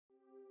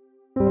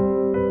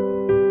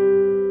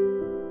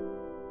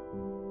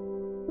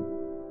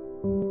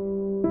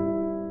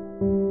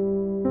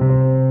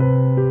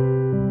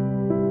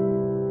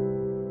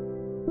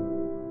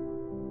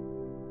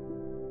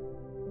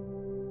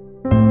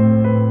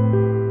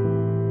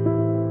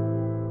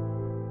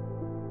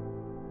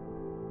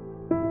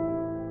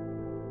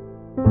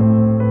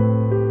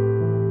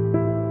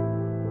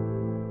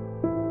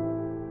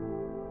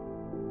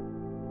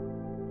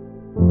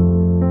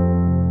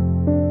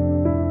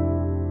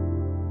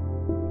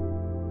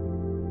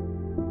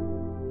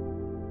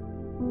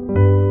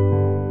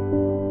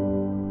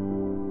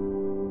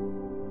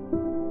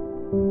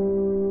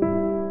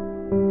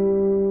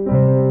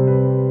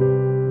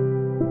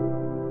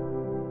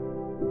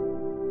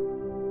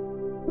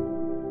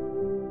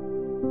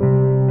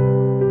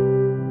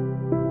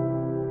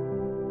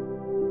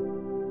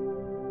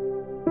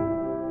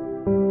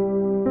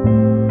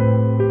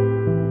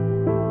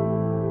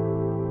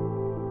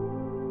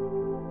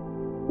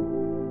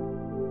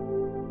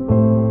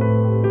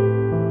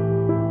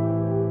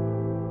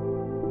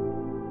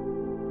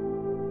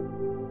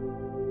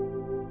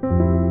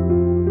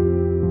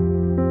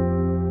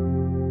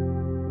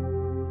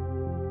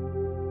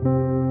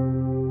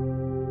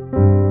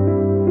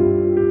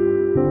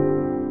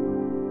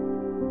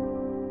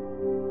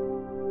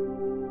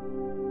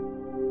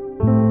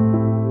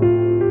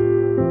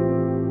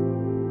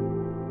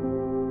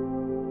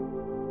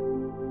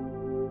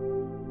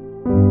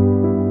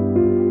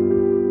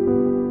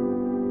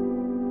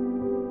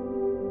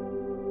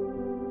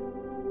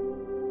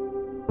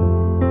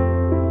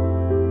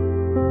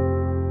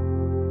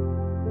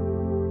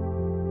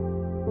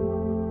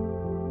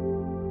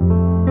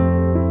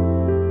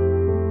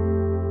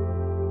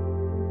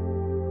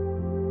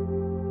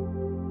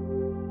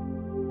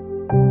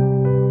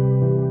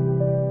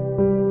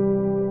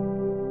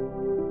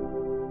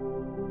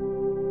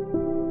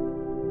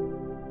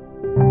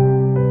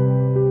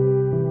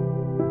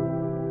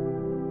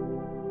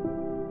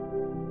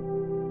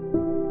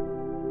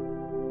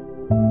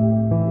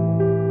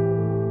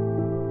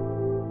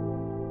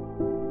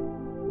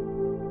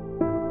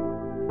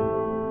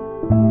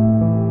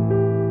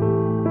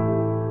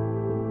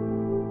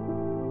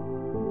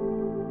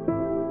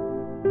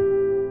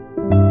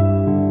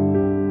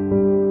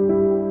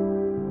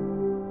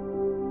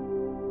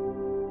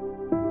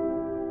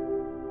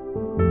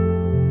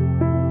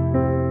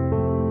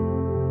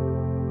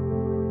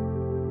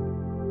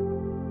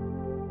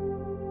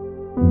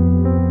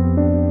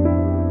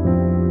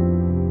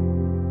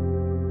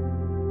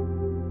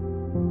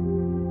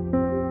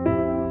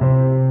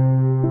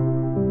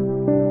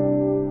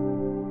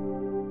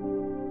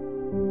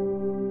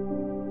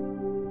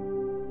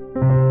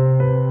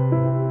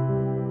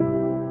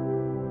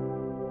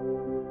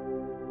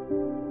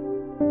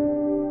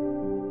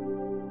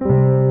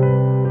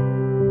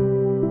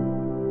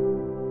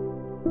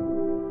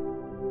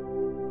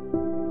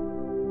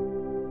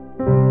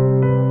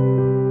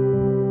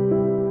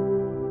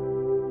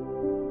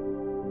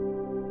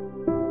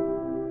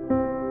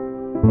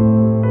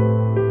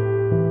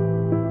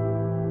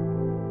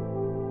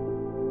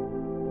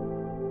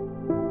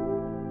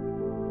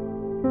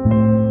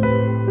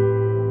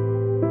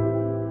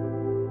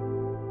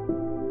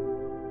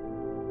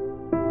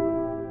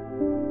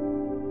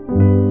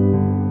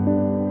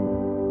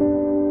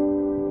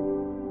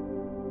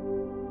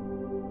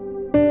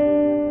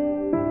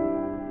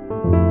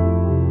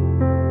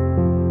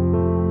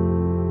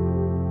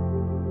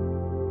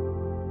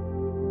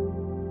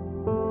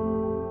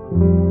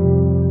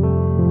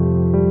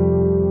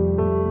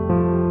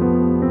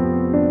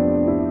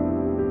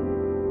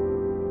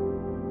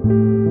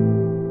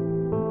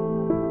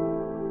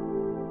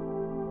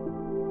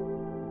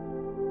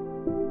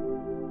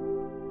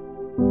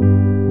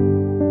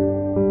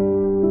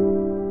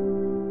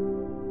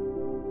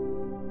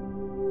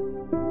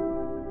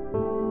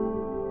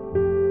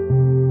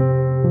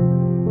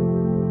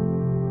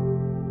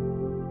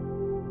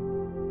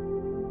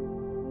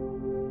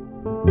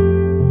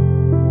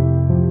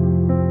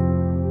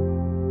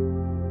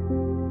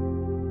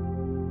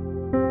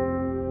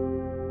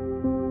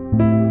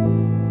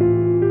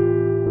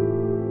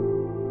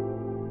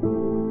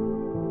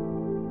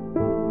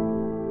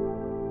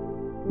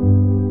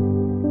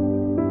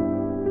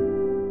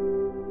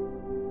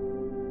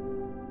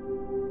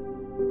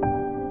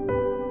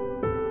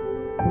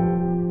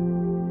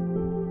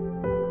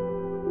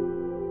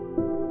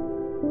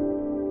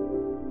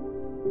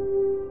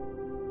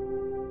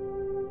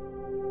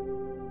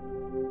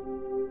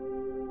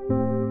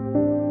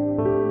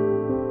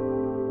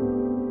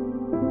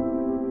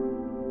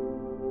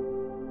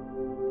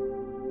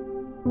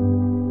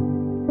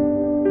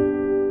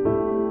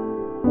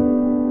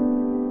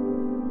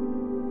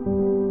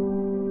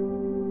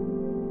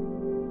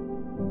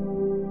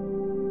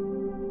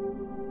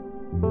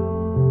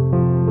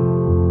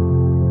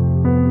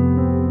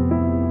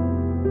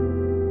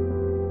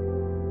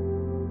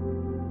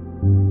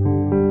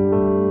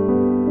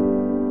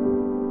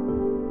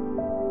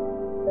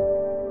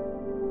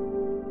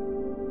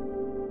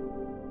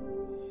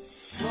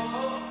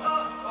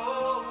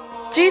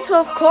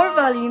G12 core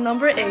value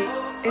number 8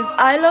 is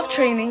I love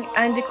training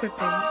and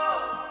equipping.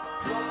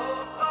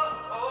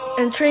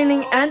 And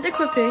training and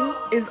equipping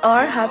is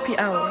our happy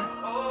hour.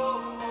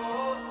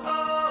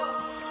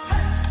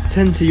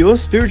 Tend to your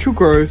spiritual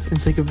growth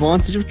and take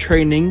advantage of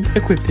training,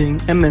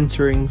 equipping and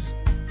mentorings.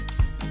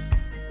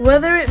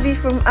 Whether it be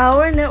from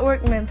our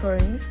network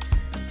mentorings,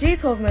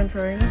 G12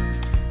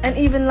 mentorings, and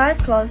even live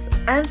class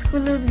and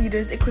school of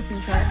leaders equipping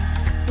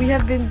chat, we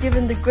have been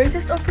given the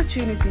greatest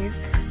opportunities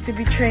to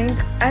be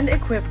trained and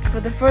equipped for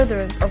the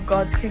furtherance of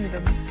God's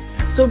kingdom.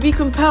 So be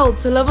compelled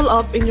to level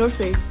up in your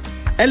faith.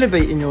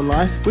 Elevate in your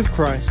life with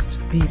Christ.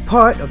 Be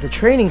part of the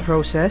training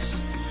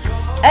process.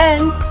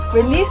 And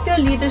release your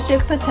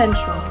leadership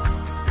potential.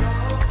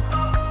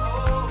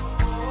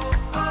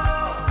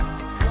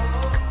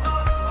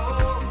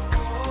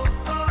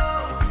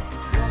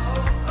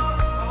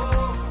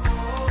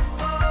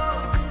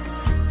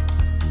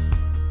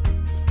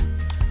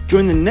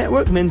 join the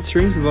network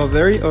mentorings with our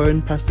very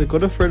own Pastor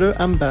Godofredo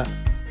and Bat.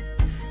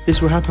 This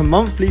will happen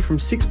monthly from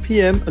 6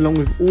 p.m. along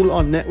with all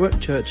our network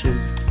churches.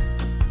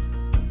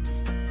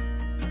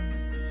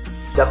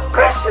 The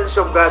presence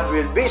of God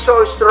will be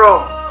so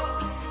strong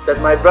that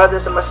my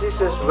brothers and my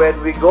sisters,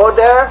 when we go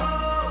there,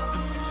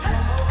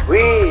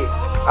 we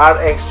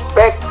are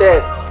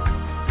expected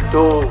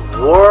to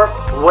work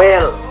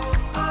well.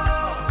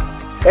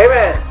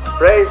 Amen.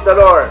 Praise the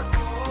Lord.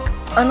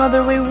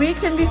 Another way we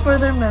can be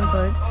further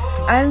mentored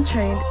and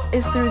trained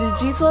is through the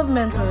G12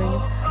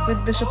 mentorings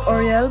with Bishop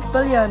Oriel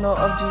Baliano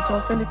of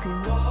G12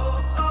 Philippines.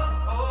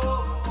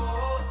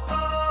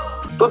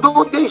 To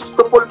do this,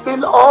 to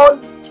fulfill all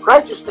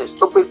righteousness,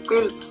 to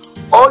fulfill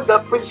all the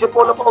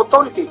principle of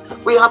authority,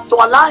 we have to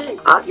align.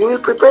 You will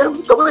prepare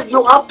the way.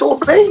 You have to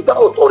obey the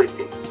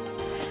authority.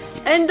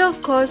 And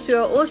of course, we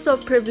are also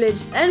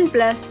privileged and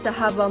blessed to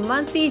have a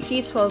monthly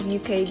G12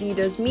 UK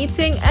Leaders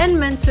meeting and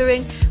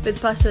mentoring with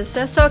Pastor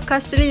Cesar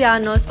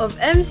Castellanos of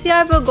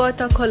MCI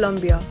Bogota,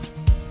 Colombia.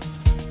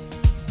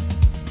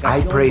 I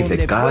pray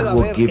that God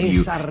will give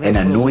you an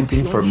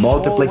anointing for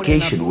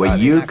multiplication where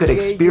you could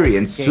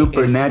experience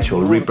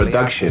supernatural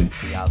reproduction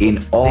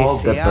in all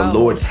that the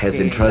Lord has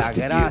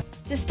entrusted you.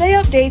 To stay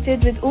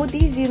updated with all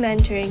these new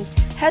mentorings,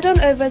 head on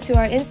over to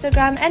our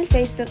Instagram and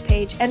Facebook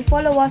page and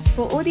follow us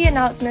for all the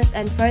announcements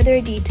and further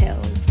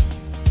details.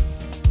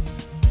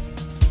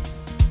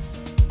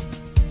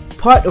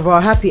 Part of our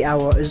happy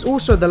hour is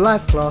also the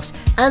life class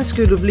and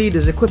School of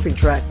Leaders equipping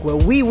track where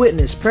we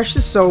witness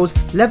precious souls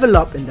level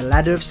up in the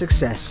ladder of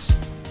success.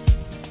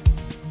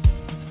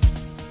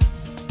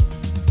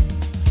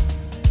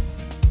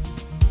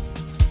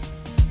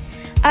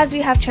 As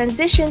we have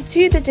transitioned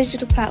to the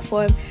digital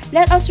platform,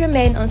 let us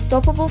remain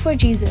unstoppable for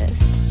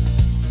Jesus.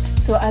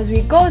 So as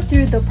we go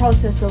through the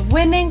process of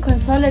winning,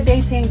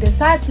 consolidating,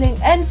 discipling,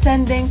 and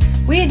sending,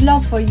 we'd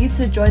love for you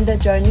to join the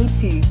journey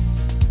too.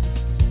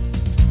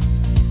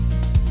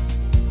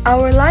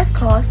 Our life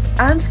class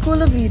and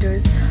School of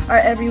Leaders are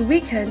every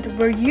weekend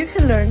where you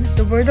can learn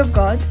the Word of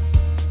God,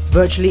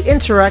 Virtually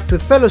interact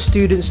with fellow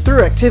students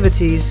through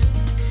activities,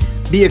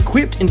 be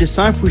equipped in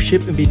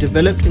discipleship and be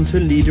developed into a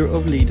leader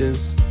of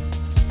leaders.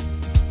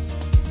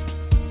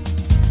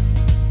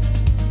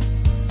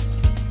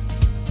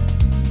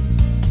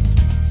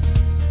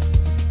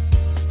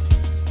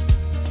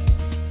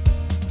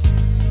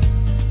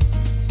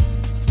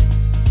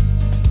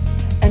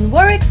 And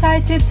we're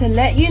excited to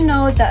let you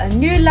know that a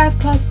new life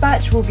class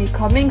batch will be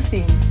coming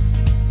soon.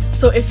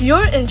 So if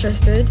you're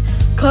interested,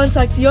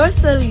 contact your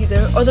cell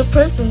leader or the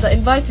person that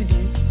invited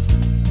you.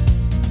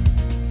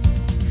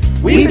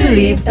 we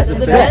believe that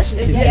the best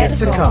is yet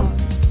to come.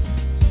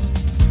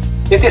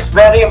 It is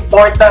very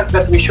important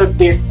that we should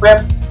be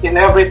equipped in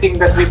everything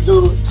that we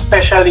do,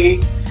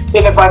 especially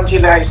in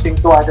evangelizing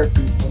to other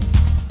people.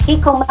 He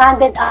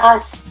commanded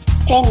us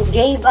and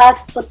gave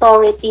us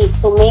authority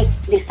to make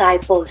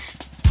disciples.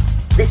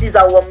 This is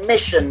our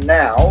mission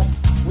now.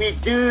 We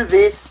do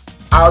this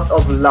out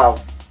of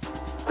love.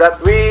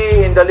 That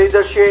we in the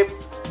leadership,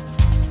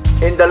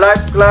 in the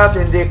life class,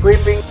 in the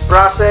equipping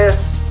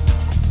process,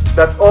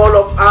 that all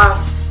of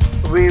us,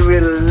 we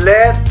will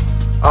let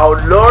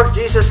our Lord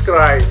Jesus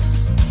Christ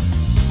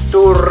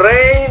to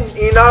reign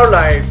in our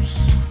lives,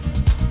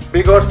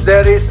 because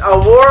there is a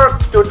work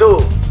to do.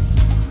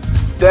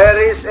 There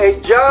is a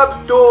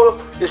job to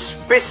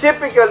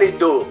specifically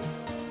do.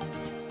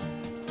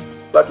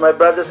 But my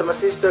brothers and my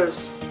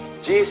sisters,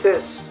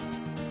 Jesus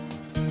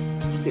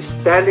is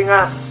telling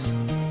us,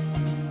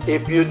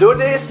 if you do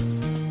this,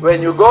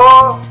 when you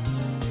go,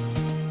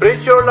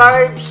 preach your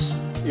lives,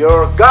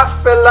 your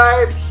gospel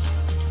lives,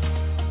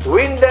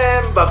 win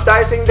them,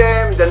 baptizing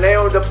them in the name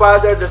of the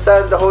Father, the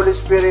Son, the Holy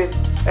Spirit,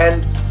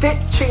 and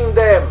teaching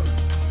them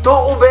to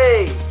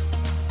obey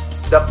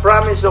the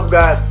promise of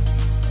God.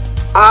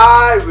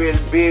 I will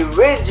be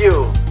with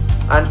you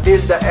until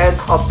the end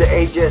of the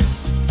ages.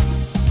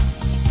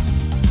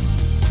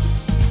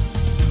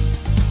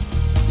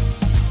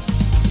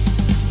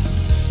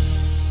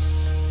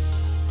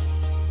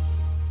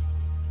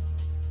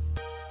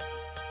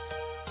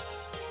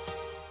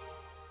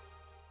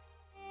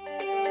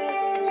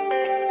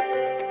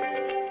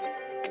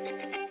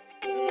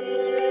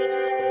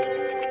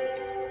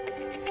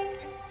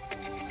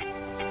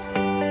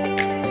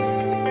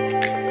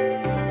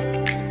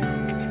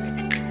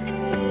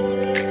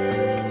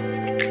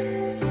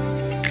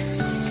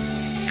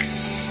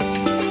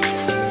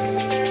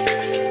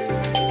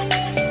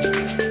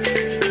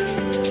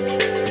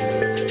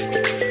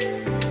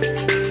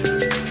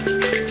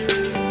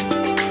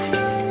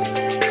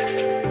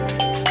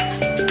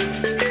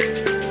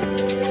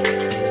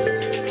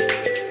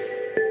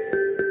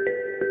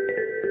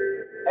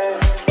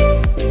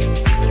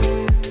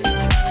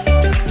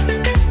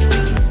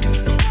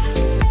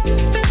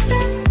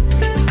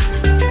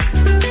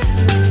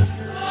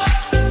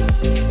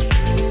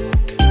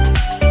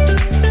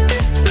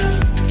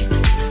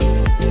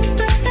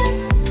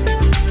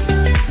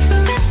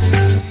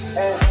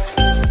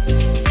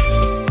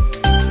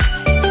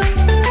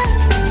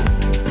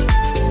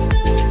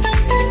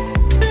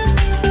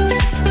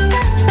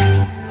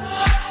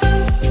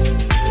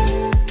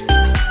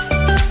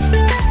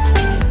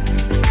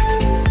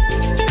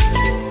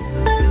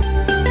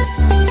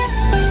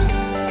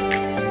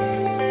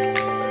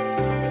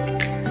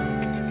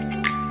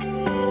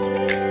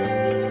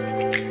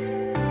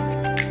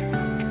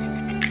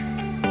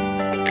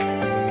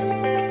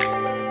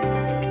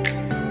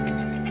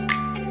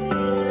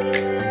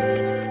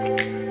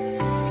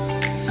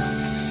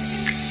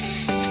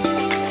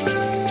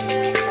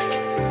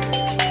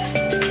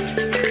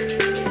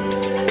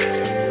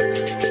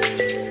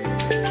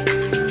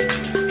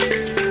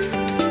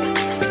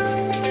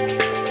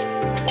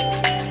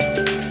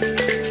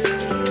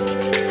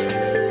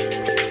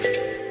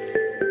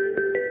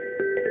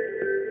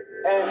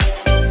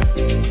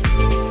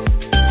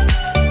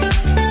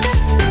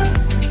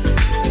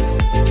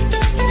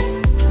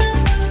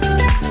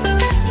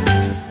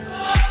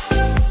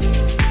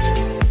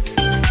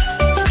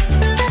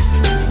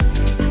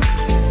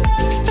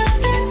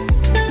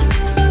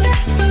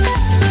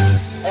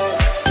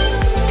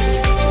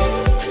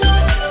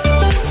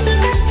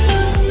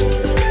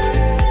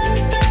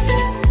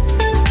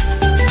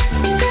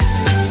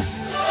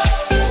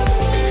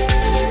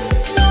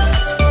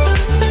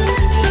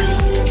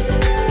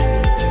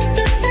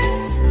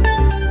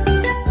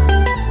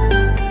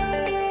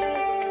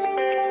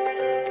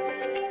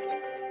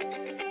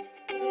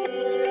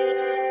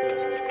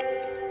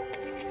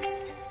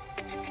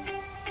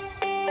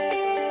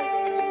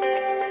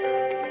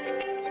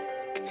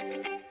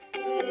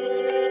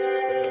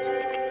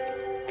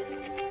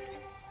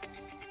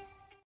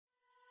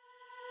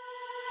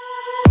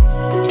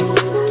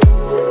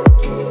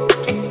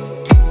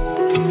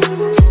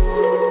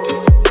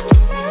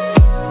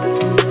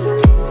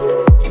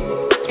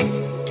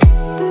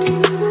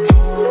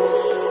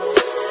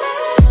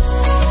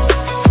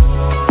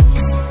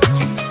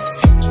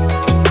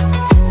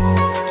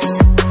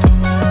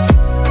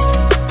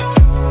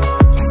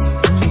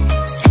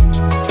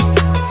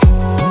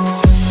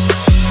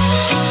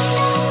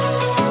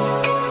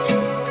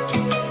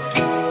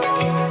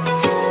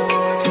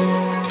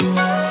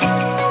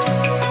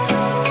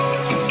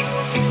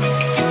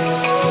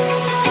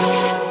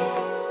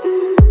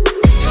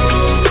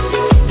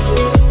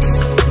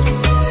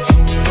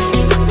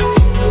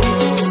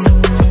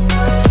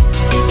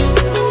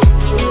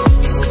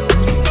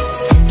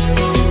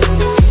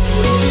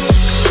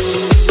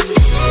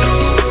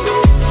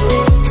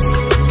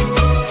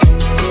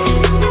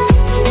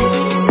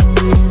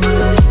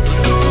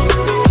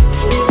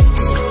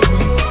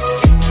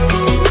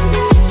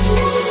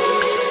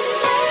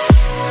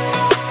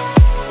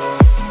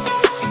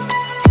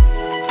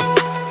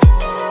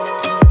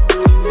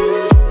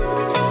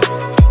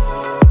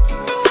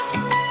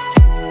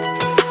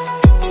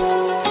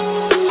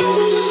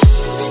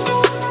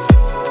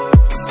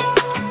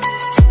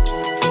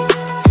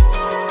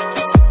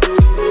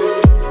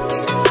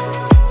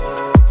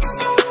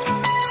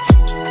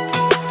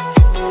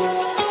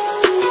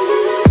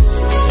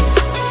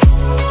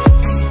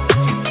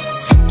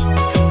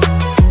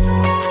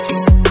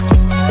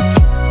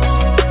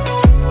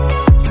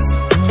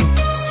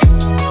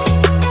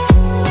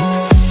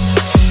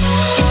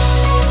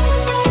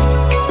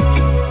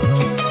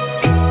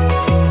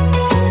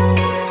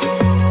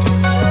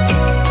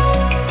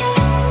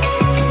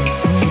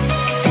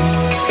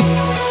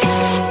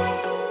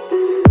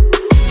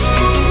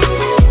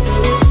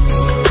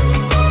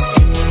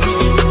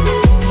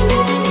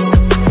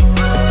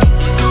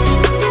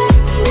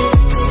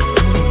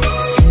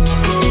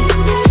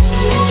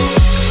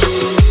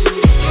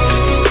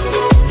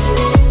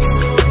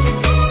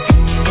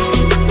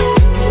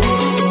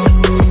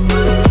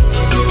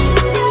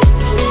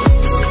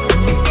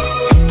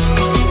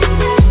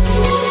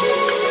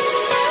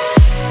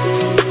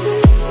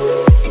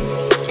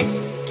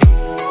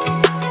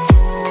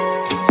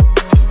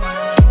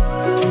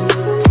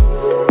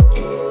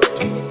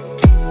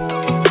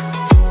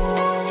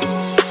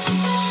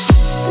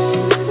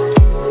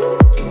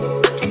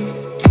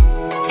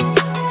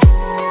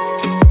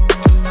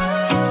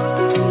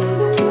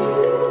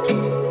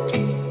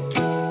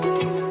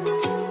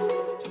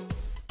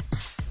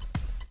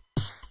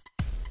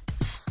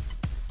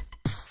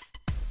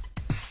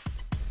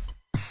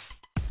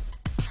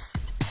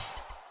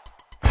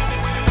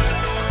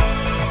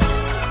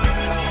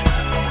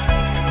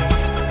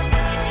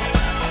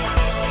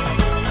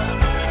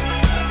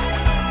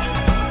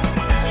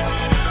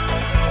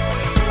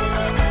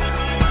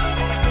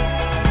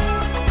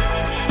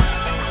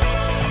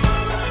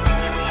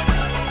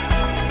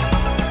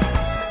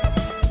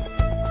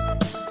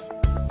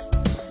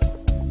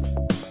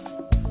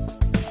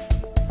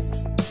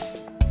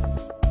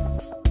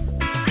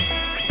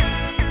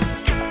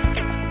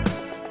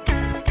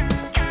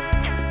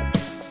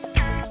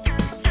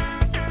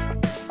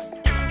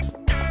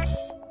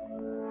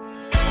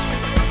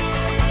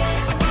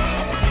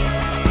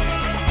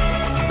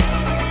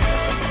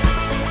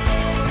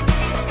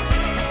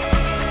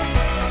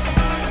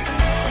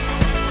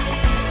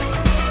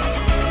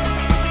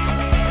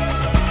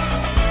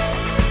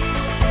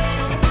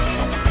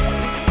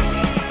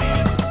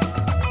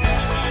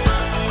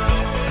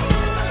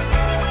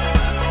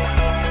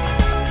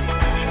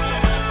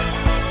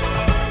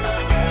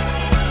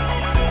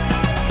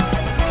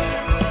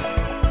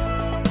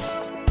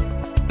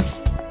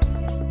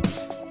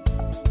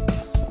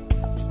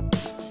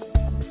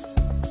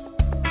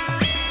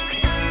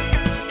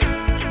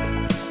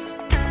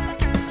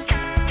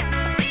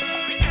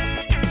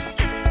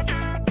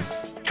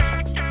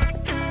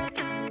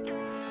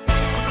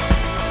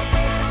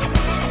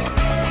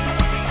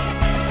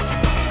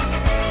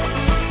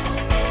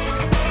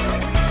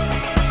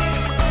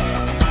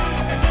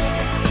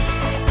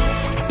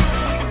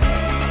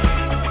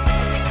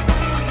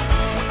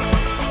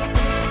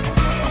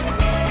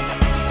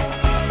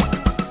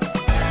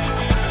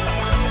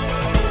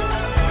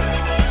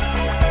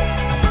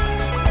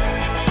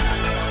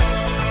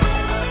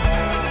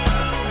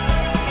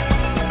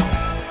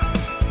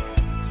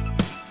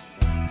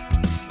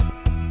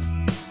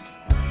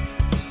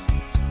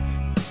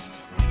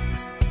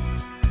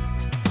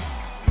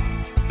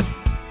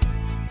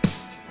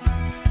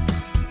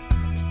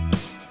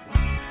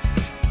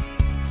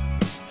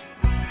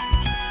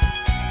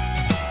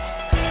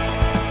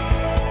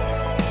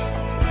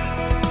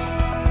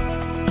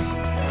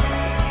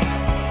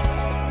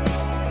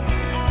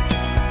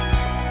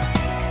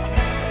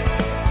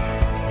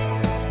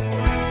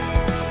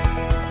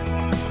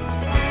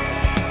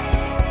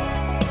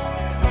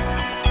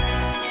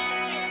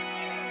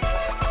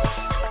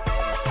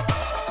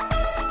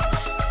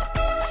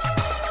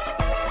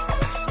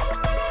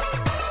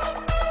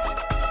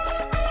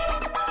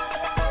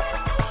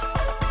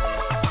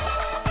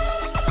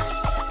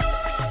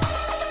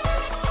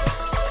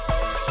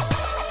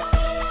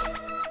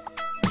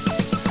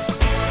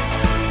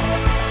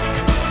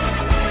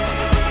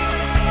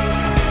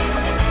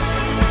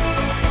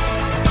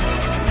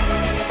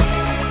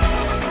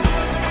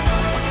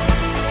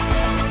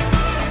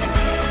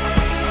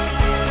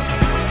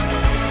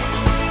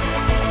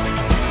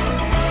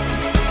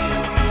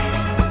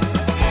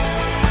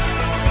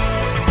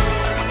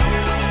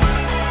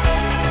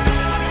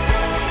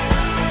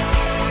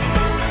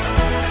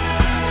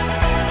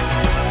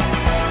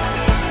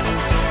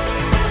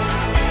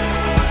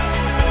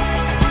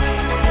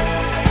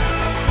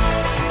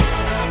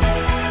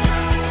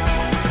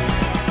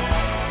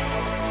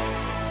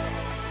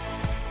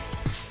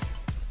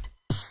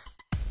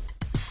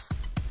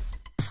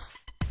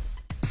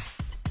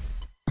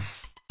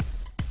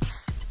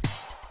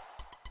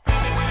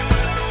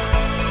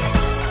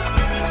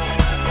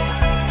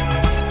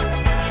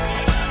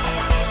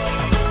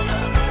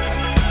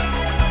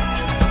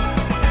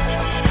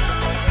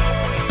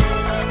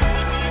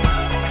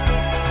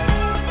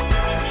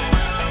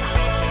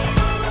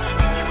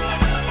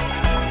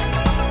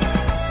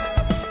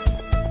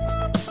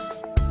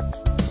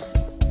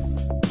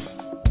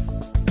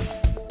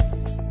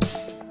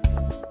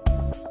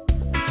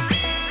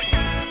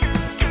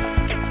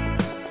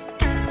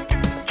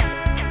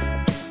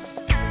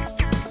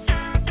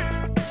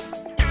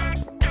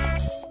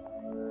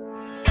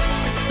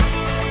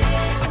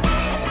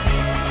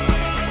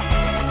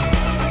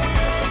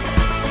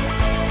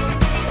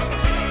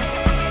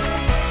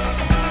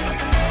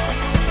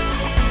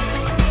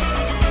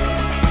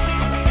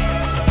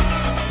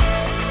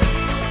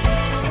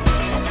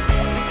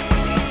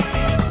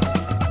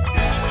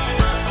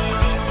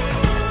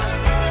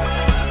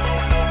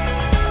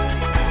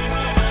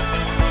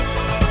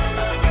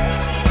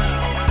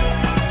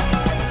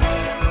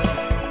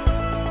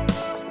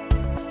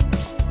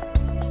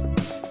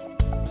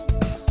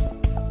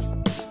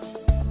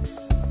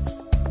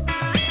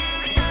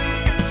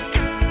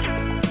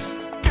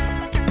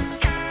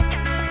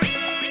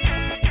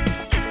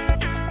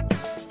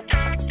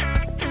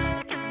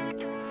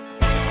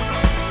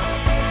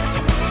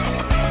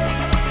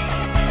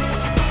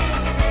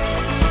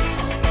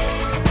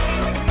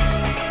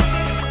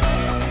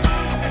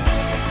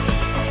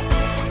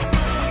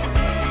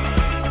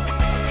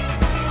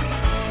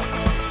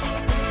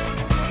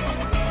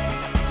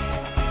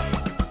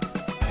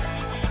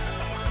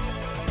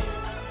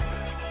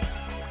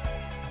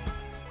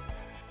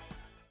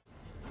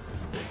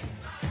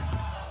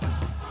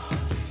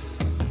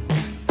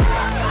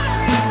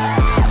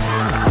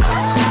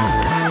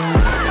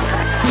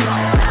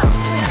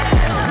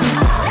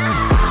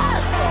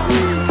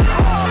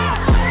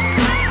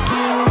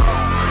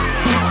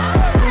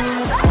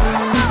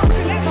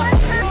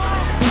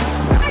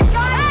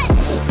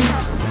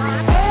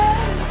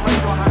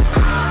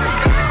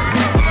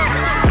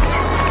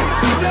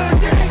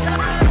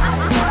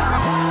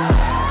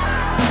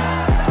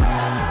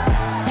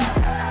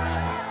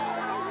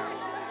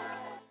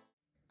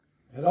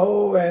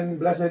 Hello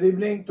and blessed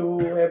evening to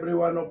every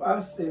one of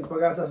us in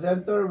Pag-asa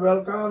Center.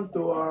 Welcome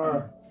to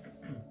our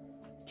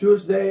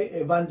Tuesday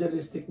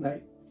Evangelistic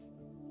night.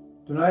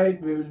 Tonight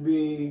we will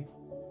be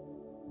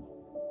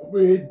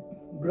with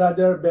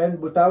Brother Ben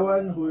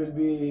Butawan, who will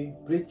be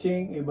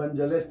preaching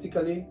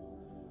evangelistically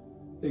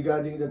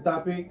regarding the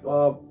topic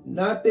of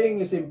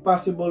nothing is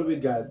impossible with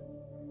God,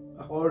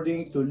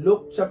 according to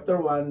Luke chapter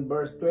 1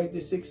 verse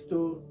 26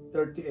 to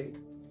 38.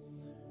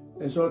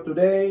 And so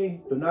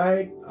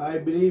tonight, I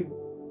believe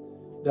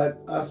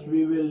that as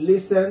we will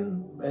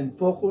listen and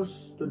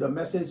focus to the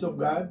message of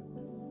God,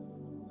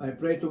 I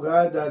pray to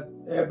God that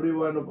every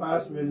one of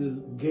us will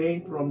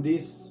gain from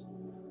this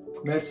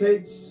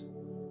message.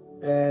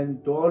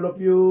 And to all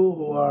of you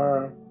who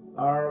are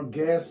our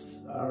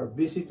guests, our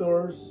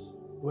visitors,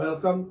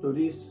 welcome to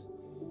this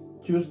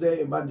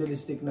Tuesday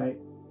Evangelistic night.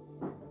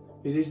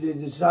 It is the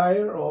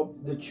desire of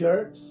the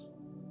church,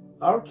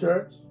 our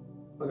church,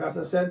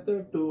 Pag-asa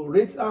Center, to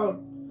reach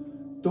out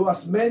to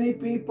as many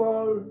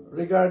people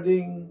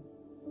regarding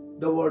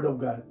the Word of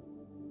God.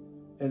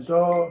 And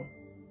so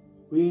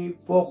we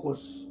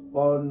focus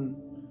on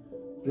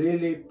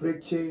really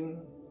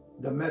preaching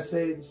the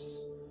message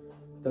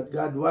that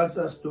God wants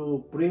us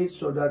to preach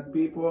so that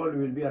people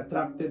will be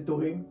attracted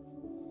to Him.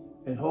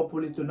 And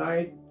hopefully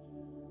tonight,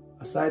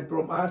 aside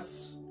from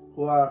us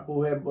who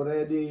have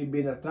already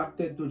been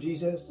attracted to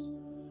Jesus,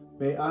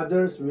 may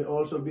others will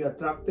also be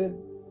attracted,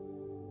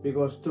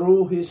 because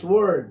through His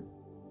Word,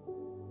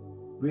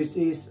 which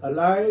is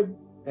alive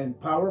and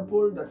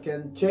powerful, that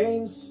can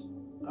change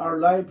our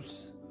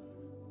lives,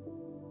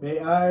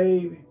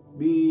 may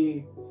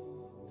we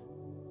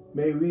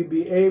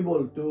be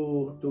able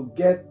to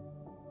get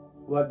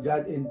what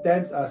God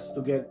intends us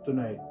to get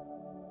tonight.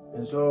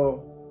 And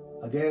so,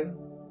 again,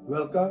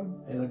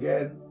 welcome, and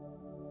again,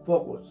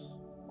 focus.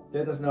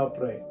 Let us now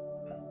pray.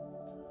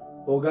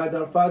 O God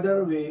our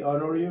Father, we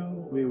honor you,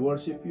 we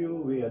worship you,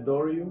 we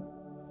adore you,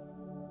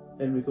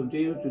 and we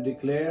continue to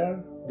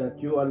declare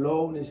that you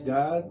alone is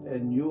God,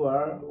 and you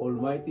are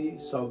Almighty,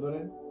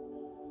 Sovereign,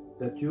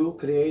 that you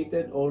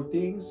created all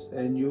things,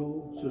 and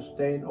you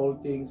sustain all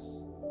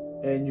things,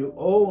 and you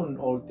own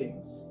all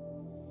things.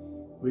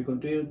 We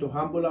continue to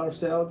humble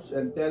ourselves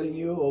and telling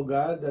you, O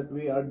God, that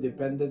we are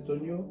dependent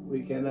on you.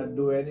 We cannot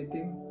do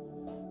anything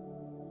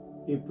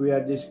if we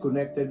are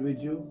disconnected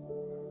with you.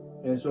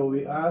 And so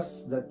we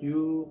ask that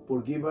you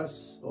forgive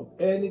us of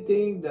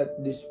anything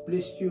that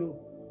displeased you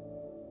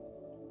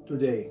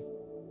today.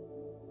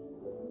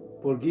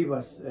 Forgive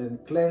us and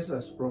cleanse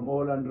us from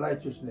all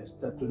unrighteousness,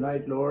 that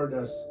tonight, Lord,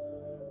 as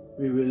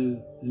we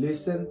will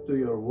listen to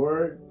your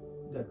word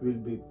that will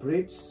be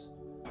preached,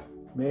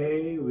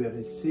 may we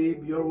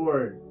receive your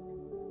word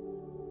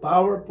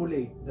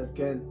powerfully, that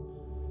can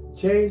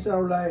change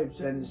our lives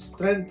and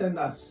strengthen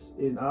us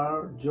in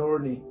our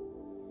journey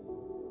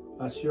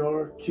as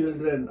your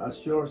children,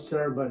 as your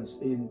servants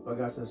in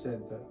Pag-asa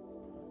Center.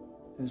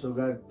 And so,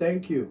 God,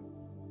 thank you.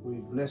 We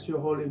bless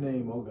your holy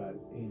name, O God,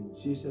 in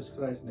Jesus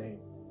Christ's name.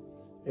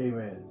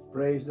 Amen.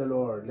 Praise the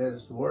Lord. Let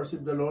us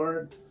worship the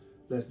Lord.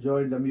 Let's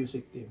join the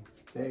music team.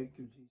 Thank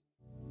you, Jesus.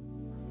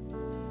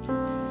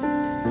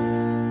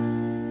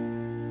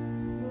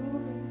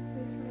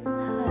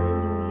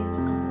 Hallelujah,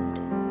 God.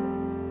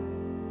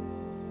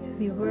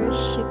 We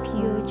worship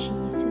you,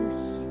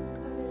 Jesus.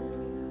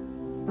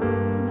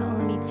 Not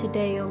only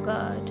today, O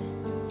God,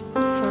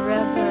 but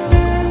forever, O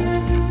God.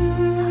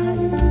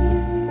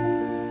 Hallelujah.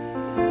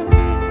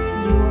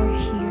 You are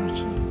here,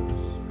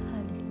 Jesus.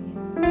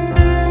 Hallelujah.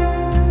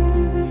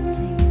 And we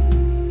sing.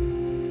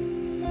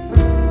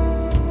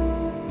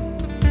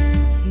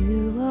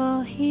 You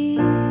are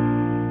here,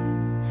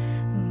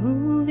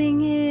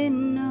 moving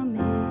in our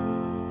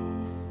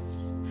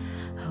midst.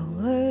 I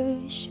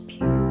worship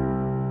you.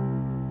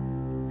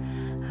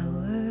 I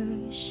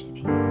worship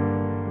you.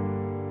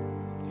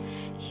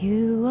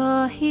 You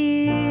are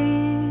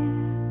here,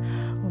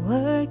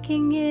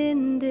 working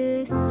in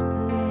this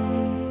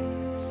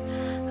place.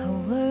 I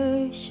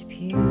worship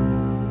you.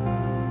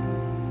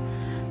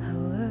 I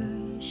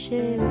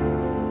worship you.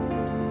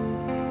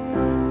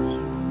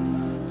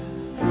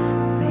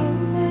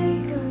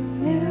 Waymaker,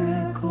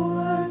 miracle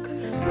worker,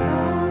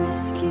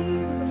 promise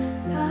keeper,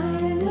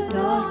 light in the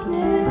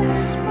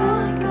darkness.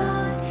 My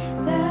God,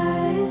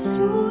 that is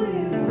who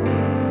you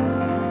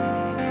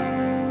are.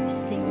 We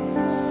sing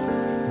this.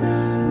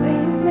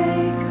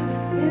 Waymaker,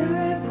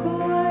 miracle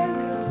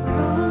worker,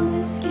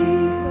 promise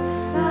keeper,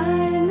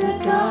 light in the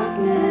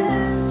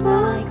darkness.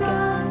 My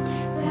God,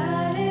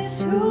 that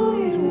is who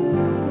you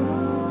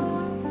are.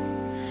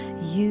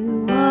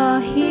 You are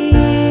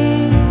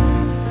here,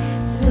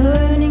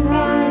 turning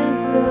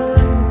things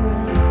around.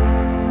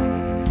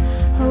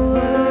 I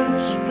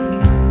worship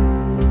you.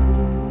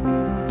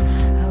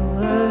 I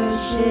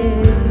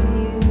worship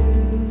you.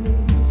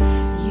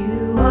 You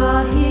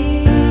are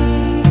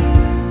here,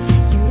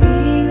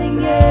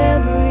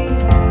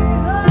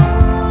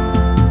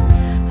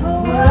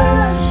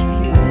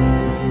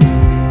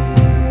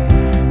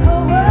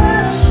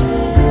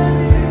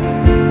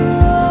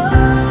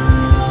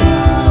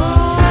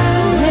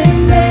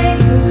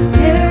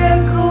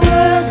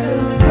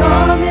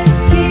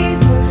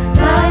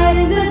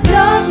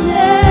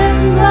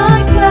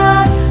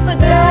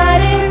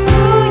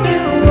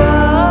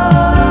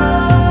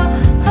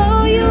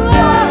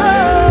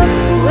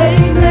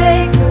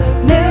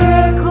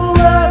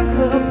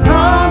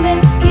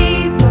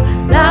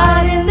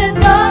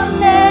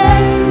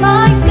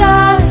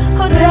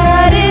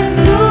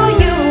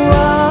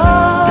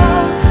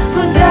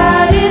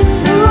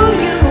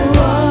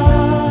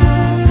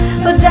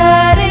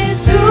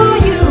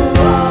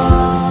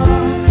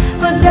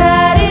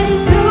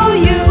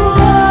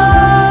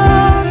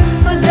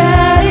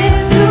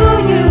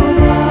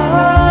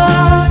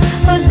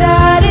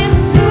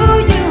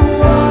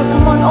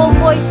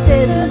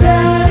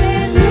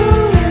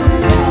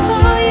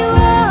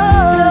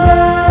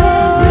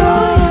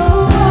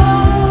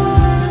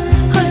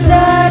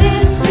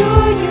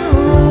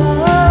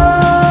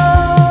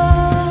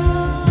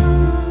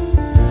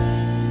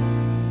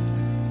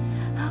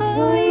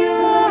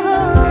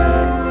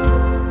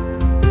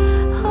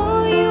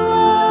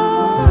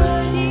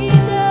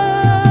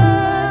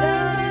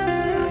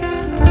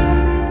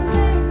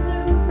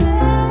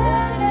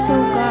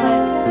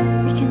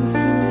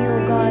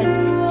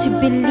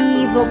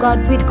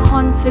 God, with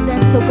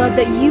confidence, oh God,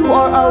 that you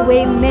are our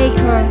way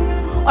maker,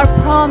 our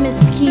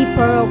promise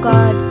keeper, oh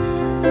God.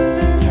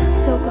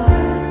 Yes, oh God.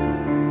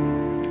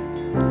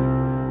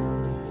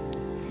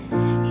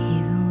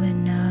 Even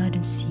when I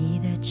don't see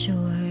that you're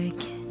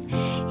working,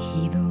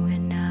 even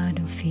when I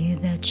don't feel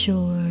that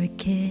you're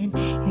working,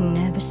 you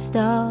never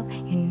stop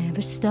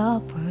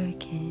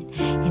working.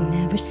 You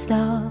never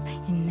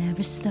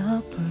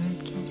stop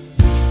working.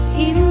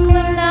 Even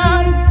when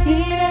I don't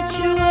see that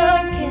you're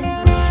working,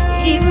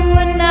 even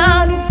when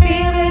I don't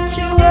feel that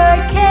you're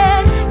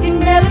working, you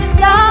never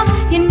stop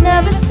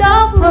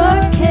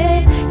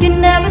working. You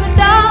never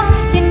stop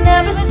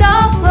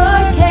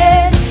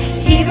working.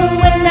 Even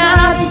when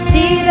I don't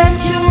see that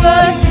you're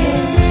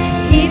working,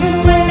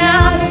 even when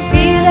I don't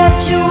feel that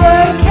you're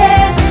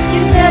working,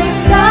 you never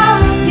stop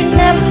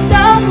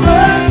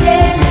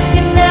working.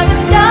 You never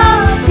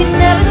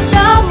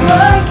stop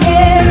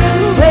working.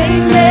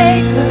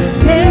 Waymaker,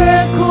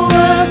 miracle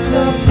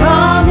worker,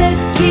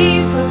 promise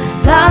keeper,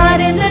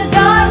 light in the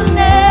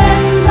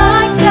darkness,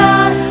 my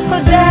God,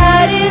 oh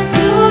that is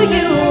who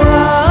you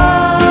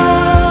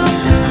are.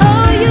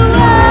 Oh, you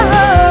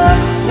are.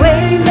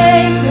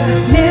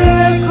 Waymaker,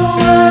 miracle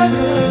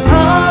worker,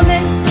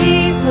 promise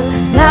keeper,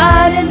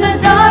 light in the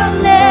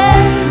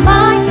darkness,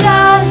 my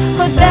God,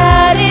 oh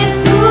that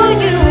is who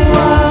you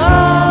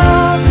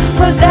are.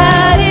 Oh,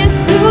 that is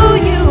who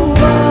you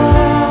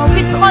are.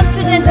 With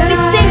confidence we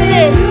sing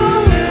this.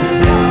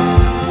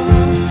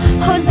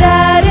 Oh,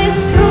 that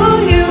is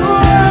who you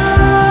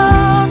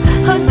are.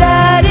 Oh,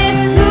 that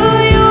is who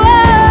you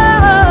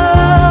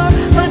are.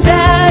 Oh,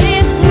 that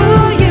is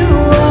who you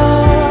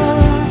are.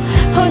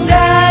 Oh,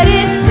 that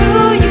is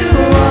who you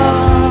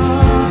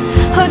are.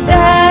 Oh,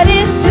 that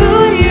is who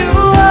you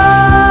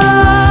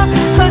are.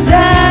 Oh,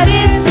 that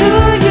is who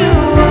you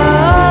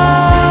are.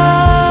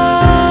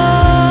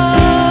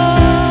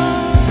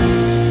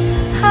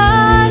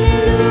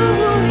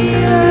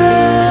 Hallelujah.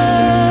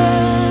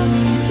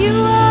 You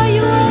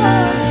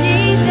are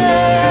Jesus.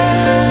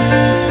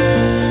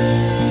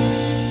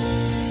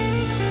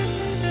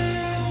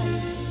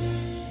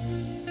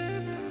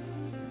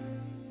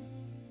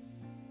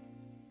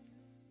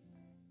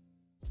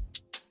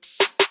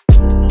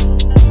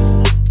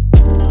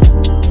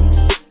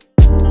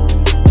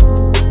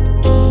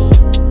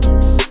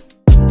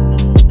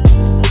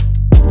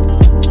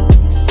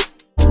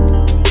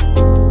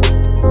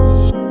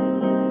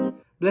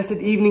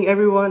 Blessed evening,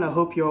 everyone. I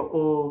hope you're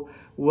all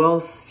well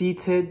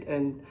seated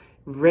and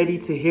ready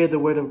to hear the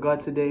word of God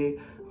today.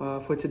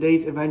 For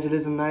today's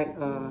evangelism night,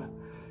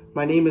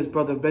 my name is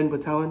Brother Ben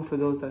Butawan. For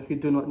those who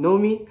do not know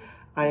me,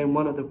 I am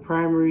one of the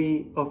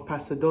primary of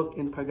Pastor Doc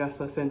in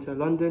Pag-asa Center,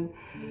 London,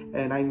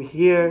 and I'm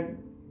here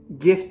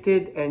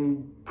gifted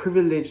and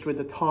privileged with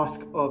the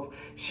task of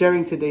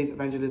sharing today's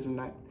evangelism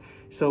night.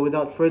 So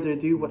without further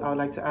ado, what I would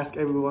like to ask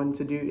everyone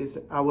to do is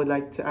I would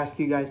like to ask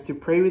you guys to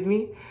pray with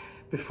me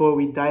before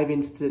we dive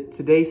into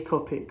today's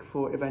topic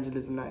for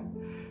evangelism night.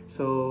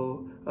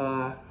 So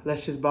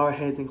let's just bow our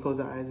heads and close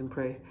our eyes and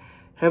pray.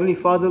 Heavenly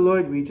Father,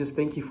 Lord, we just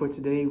thank you for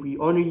today. We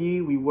honor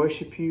you, we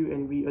worship you,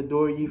 and we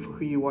adore you for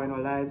who you are in our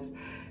lives.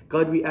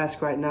 God, we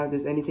ask right now if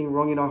there's anything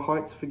wrong in our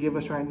hearts, forgive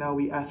us right now.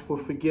 We ask for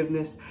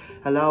forgiveness.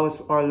 Allow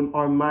us,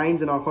 our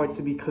minds and our hearts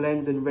to be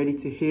cleansed and ready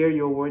to hear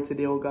your word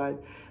today, oh God.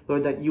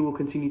 Lord, that you will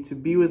continue to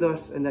be with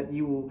us and that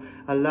you will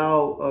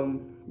allow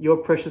your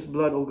precious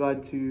blood, oh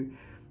God, to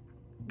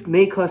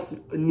make us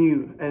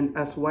new and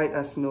as white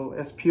as snow,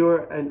 as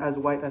pure and as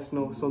white as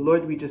snow. So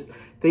Lord, we just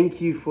thank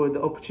you for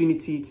the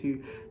opportunity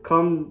to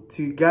come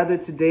to gather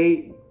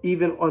today,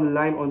 even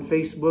online on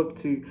Facebook,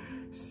 to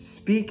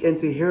speak and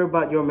to hear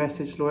about your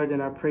message, Lord.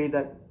 And I pray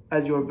that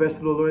as your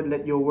vessel, Lord,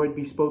 let your word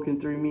be spoken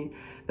through me,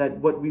 that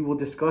what we will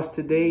discuss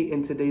today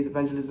in today's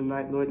evangelism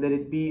night, Lord, let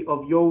it be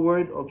of your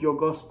word, of your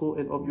gospel,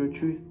 and of your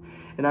truth.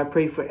 And I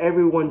pray for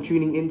everyone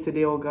tuning in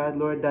today, oh God,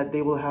 Lord, that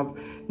they will have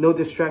no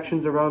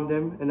distractions around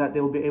them and that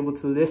they will be able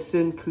to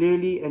listen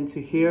clearly and to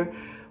hear,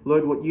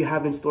 Lord, what you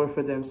have in store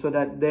for them, so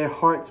that their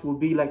hearts will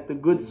be like the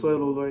good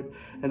soil, oh Lord,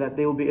 and that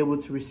they will be able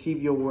to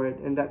receive your word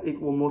and that it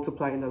will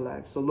multiply in their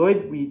lives. So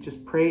Lord, we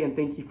just pray and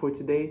thank you for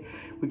today.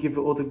 We give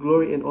you all the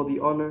glory and all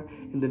the honor.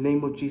 In the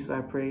name of Jesus,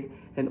 I pray.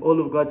 And all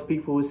of God's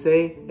people will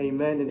say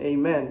amen and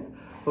amen.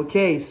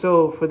 Okay,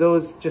 so for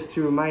those, just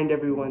to remind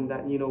everyone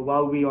that,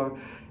 while we are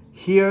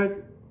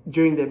here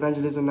during the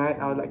evangelism night,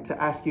 I would like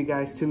to ask you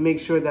guys to make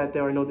sure that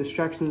there are no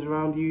distractions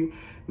around you.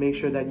 Make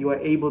sure that you are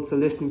able to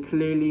listen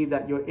clearly,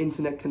 that your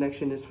internet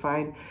connection is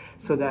fine,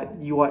 so that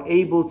you are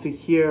able to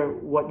hear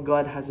what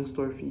God has in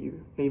store for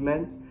you.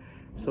 Amen.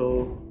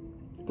 So,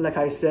 like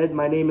I said,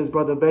 my name is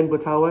Brother Ben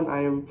Butawan.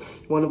 I am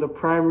one of the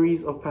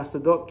primaries of Pastor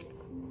Doc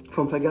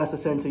from Pag-asa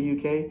Center,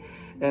 UK.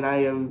 And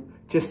I am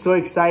just so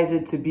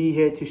excited to be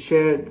here to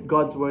share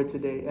God's word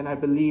today. And I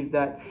believe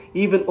that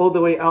even all the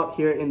way out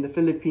here in the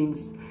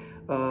Philippines,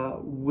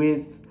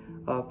 with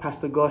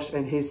Pastor Gosh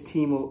and his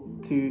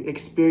team to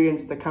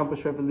experience the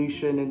campus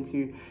revolution and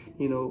to,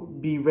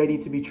 be ready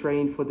to be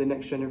trained for the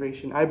next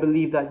generation. I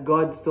believe that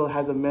God still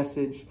has a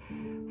message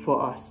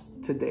for us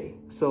today.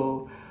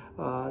 So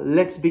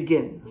let's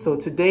begin. So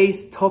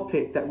today's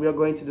topic that we are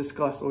going to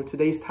discuss, or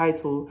today's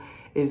title,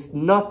 is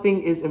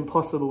Nothing is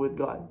Impossible with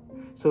God.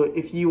 So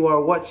if you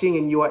are watching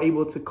and you are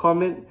able to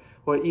comment,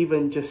 or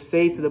even just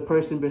say to the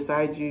person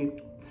beside you,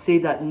 say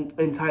that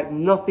in type,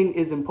 nothing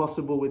is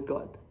impossible with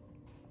God.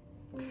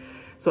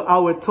 So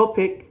our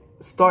topic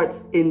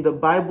starts in the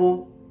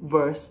Bible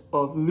verse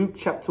of Luke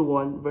chapter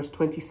 1, verse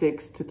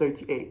 26 to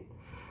 38.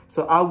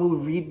 So I will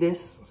read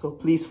this, so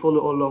please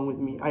follow along with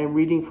me. I am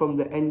reading from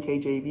the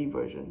NKJV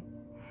version.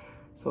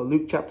 So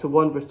Luke chapter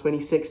 1, verse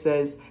 26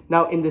 says,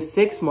 "Now in the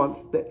 6th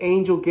month, the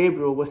angel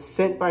Gabriel was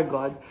sent by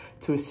God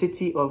to a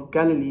city of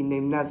Galilee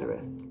named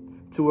Nazareth,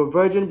 to a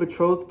virgin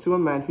betrothed to a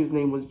man whose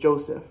name was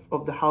Joseph,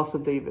 of the house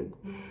of David.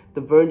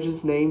 The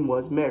virgin's name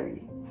was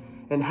Mary.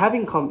 And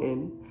having come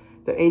in,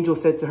 the angel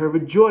said to her,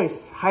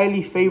 'Rejoice,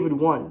 highly favored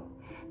one.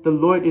 The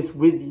Lord is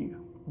with you.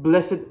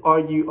 Blessed are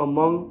you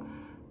among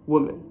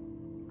women.'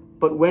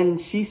 But when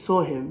she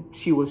saw him,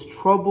 she was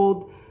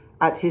troubled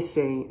at his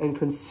saying and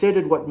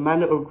considered what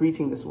manner of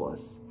greeting this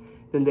was.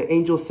 Then the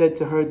angel said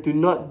to her, 'Do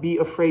not be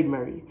afraid,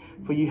 Mary,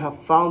 for you have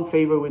found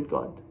favor with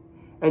God.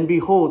 And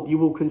behold, you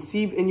will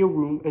conceive in your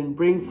womb and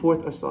bring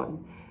forth a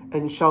son,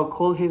 and shall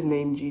call his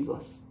name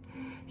Jesus.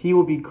 He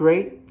will be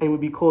great and will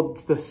be called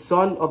the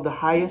Son of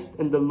the Highest,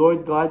 and the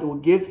Lord God will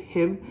give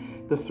him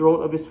the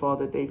throne of his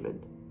father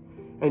David.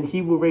 And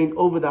he will reign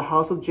over the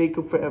house of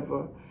Jacob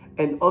forever,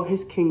 and of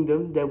his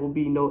kingdom there will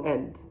be no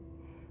end.'"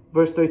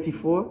 Verse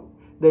 34,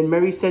 "Then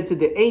Mary said to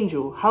the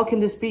angel, 'How can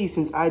this be,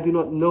 since I do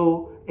not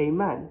know a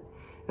man?'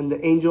 And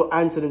the angel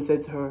answered and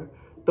said to her,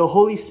 'The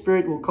Holy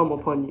Spirit will come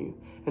upon you,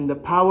 and the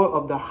power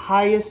of the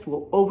Highest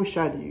will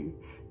overshadow you.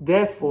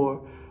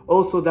 Therefore,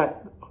 also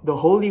that the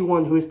Holy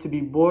One who is to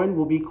be born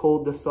will be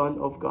called the Son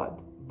of God.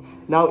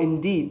 Now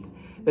indeed,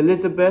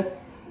 Elizabeth,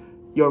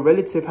 your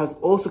relative, has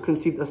also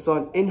conceived a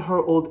son in her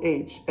old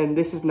age, and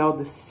this is now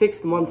the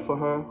 6th month for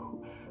her,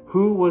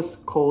 who was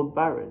called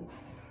barren.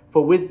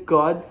 For with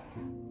God,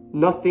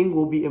 nothing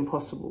will be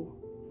impossible.'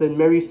 Then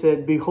Mary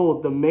said,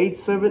 'Behold, the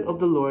maidservant of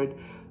the Lord,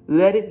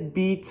 let it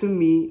be to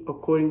me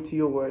according to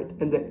your word.'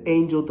 And the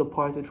angel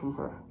departed from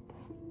her."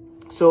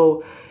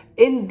 So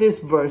in this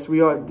verse,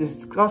 we are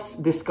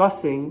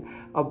discussing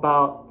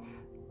about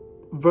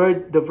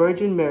the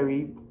Virgin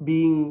Mary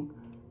being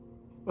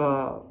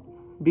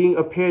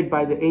appeared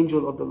by the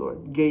angel of the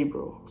Lord,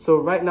 Gabriel. So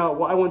right now,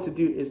 what I want to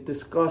do is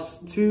discuss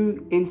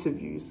 2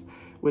 interviews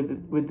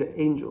with the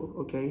angel.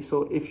 Okay,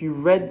 so if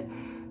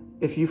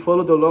you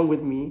followed along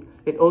with me,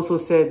 it also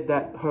said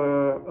that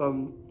her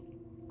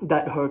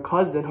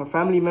cousin, her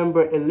family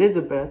member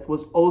Elizabeth,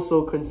 was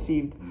also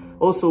conceived,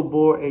 also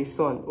bore a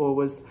son, or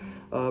was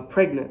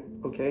pregnant.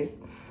 Okay,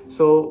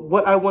 so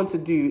what I want to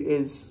do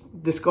is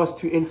discuss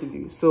 2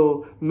 interviews.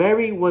 So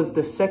Mary was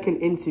the second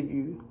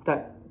interview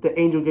that the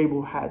angel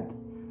Gabriel had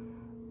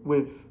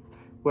with,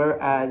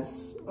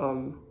 whereas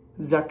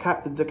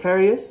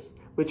Zacharias,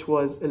 which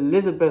was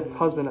Elizabeth's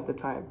husband at the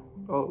time,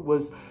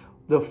 was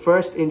the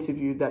first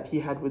interview that he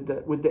had with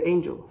the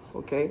angel.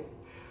 Okay,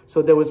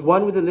 so there was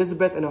one with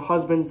Elizabeth and her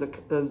husband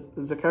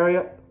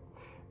Zachariah,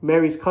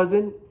 Mary's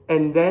cousin,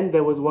 and then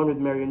there was one with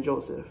Mary and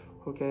Joseph.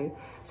 Okay,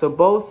 so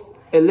both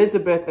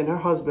Elizabeth and her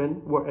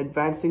husband were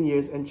advanced in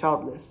years and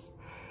childless,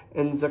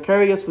 and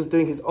Zacharias was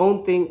doing his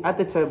own thing at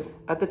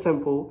the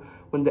temple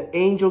when the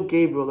angel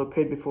Gabriel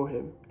appeared before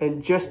him,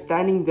 and just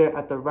standing there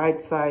at the right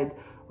side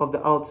of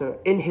the altar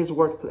in his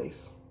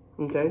workplace.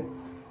 Okay,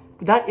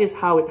 that is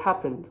how it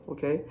happened.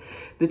 Okay,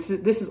 this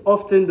is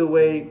often the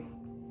way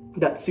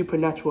that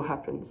supernatural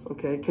happens.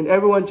 Okay, can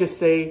everyone just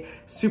say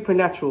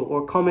supernatural,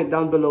 or comment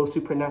down below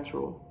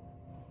supernatural?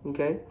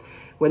 Okay,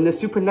 when the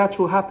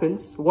supernatural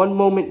happens, one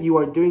moment you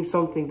are doing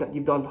something that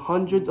you've done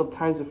hundreds of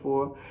times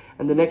before,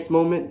 and the next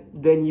moment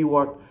then you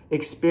are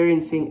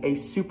experiencing a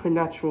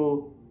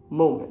supernatural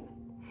moment.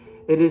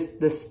 It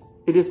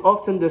is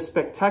often the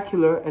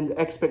spectacular and the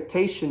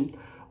expectation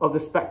of the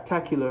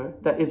spectacular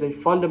that is a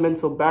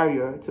fundamental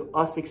barrier to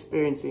us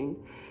experiencing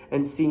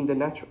and seeing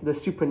the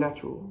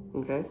supernatural.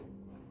 Okay,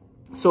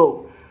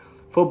 so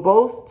for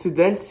both to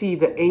then see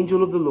the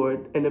angel of the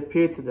Lord and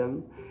appear to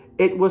them,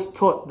 it was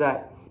taught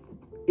that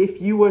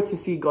if you were to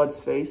see God's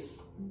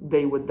face,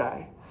 they would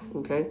die.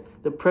 Okay,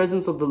 the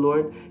presence of the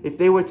Lord, if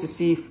they were to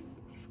see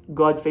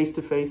God face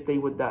to face, they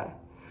would die.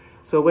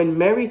 So when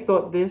Mary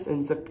thought this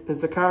and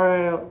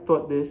Zechariah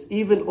thought this,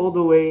 even all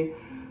the way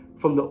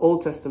from the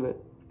Old Testament,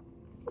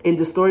 in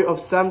the story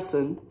of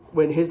Samson,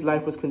 when his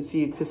life was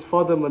conceived, his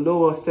father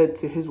Manoah said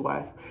to his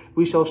wife,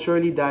 "We shall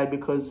surely die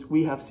because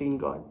we have seen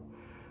God."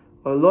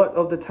 A lot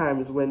of the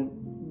times when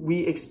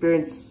we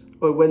experience,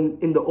 or when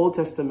in the Old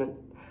Testament,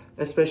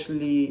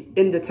 especially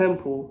in the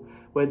temple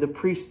where the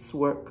priests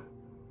work,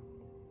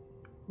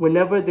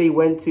 whenever they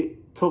went to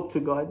talk to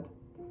God,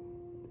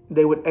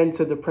 they would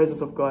enter the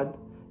presence of God.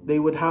 They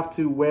would have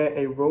to wear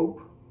a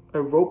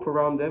rope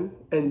around them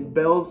and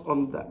bells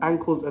on the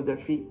ankles of their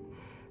feet.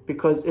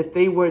 Because if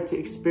they were to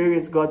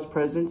experience God's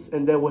presence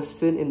and there was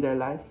sin in their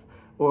life,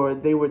 or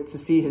they were to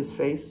see his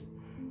face,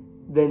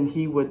 then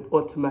he would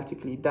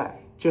automatically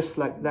die, just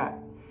like that.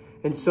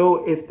 And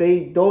so if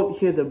they don't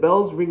hear the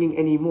bells ringing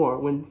anymore,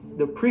 when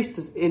the priest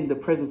is in the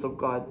presence of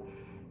God,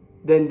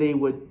 then they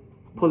would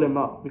pull him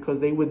out, because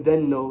they would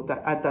then know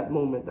that at that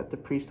moment that the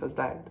priest has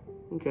died.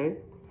 Okay?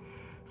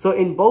 So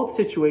in both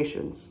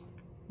situations,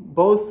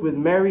 both with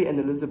Mary and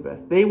Elizabeth,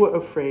 they were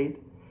afraid,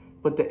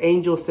 but the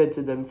angel said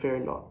to them, fear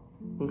not.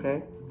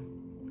 Okay?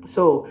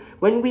 So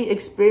when we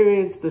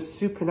experience the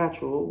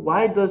supernatural,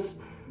 why does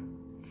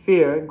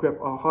fear grip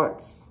our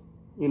hearts?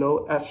 You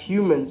know, as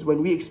humans,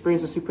 when we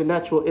experience the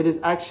supernatural, it is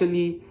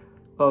actually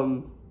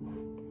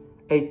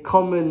a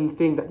common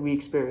thing that we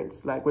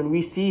experience. Like when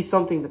we see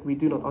something that we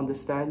do not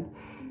understand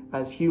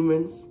as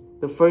humans,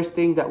 the first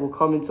thing that will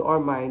come into our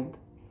mind,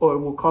 or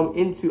will come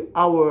into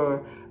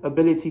our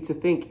ability to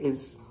think,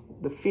 is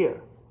the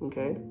fear.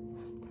 Okay?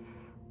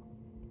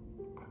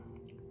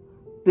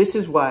 This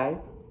is why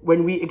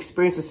when we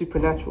experience the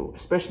supernatural,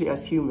 especially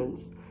as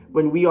humans,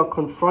 when we are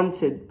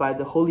confronted by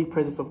the holy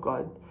presence of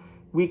God,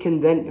 we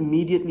can then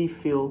immediately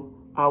feel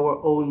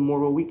our own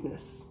moral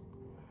weakness.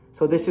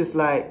 So this is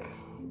like,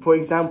 for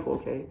example,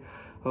 okay,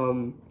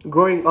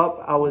 growing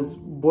up, I was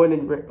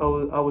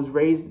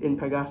raised in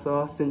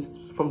Pag-asa since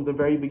from the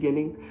very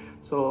beginning.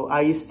 So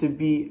I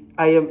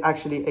am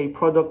actually a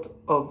product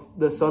of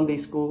the Sunday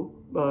school,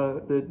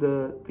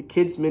 the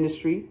kids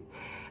ministry.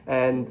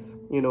 And,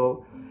 you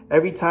know,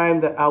 every time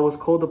that I was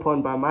called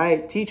upon by my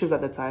teachers at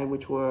the time,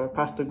 which were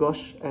Pastor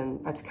Gosh and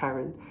Ate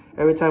Karen,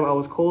 every time I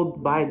was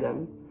called by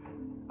them,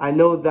 I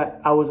know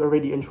that I was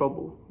already in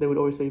trouble. They would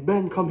always say,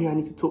 Ben, come here, I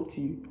need to talk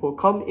to you. Or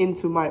come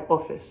into my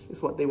office,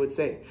 is what they would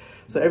say.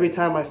 So every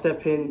time I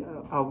step in,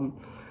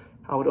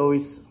 I would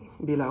always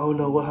be like, oh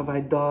no, what have I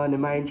done?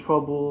 Am I in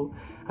trouble?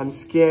 I'm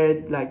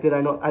scared. Like,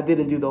 I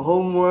didn't do the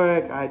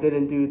homework. I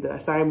didn't do the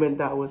assignment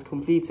that was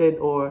completed.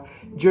 Or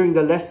during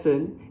the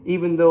lesson,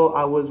 even though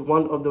I was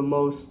one of the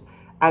most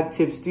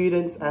active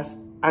students as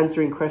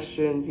answering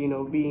questions, you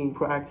know, being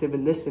proactive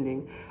and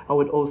listening, I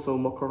would also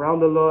mock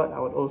around a lot. I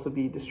would also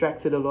be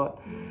distracted a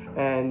lot.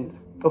 And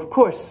of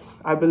course,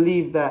 I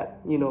believe that,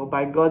 you know,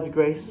 by God's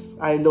grace,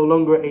 I am no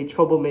longer a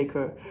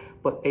troublemaker,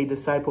 but a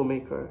disciple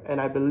maker.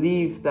 And I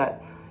believe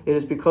that it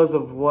is because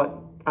of what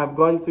I've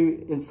gone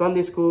through in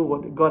Sunday school,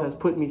 what God has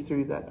put me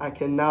through, that I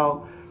can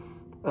now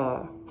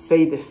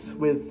say this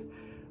with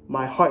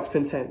my heart's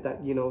content,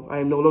 that, you know, I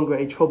am no longer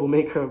a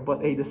troublemaker,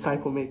 but a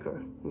disciple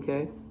maker.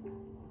 Okay?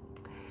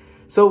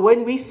 So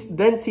when we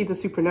then see the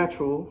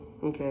supernatural,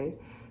 okay,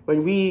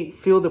 when we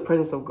feel the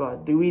presence of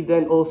God, do we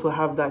then also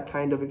have that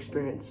kind of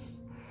experience?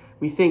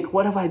 We think,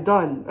 what have I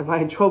done? Am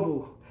I in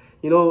trouble?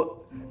 You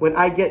know, when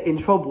I get in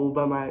trouble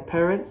by my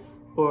parents,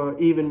 or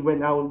even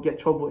when I would get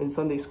trouble in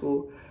Sunday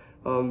school,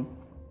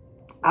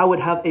 I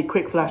would have a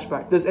quick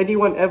flashback. Does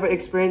anyone ever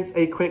experience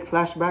a quick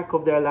flashback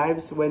of their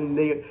lives when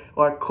they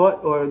are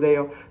caught, or they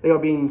are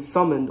being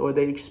summoned, or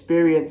they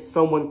experience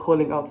someone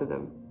calling out to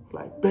them,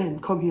 like, Ben,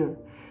 come here?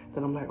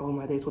 Then I'm like, oh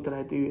my days, what did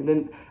I do? And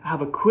then I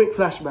have a quick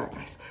flashback.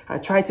 I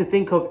try to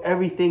think of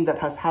everything that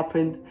has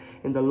happened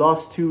in the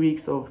last 2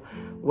 weeks of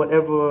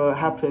whatever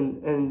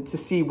happened, and to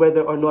see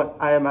whether or not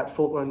I am at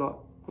fault or not.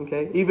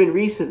 Okay? Even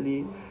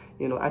recently,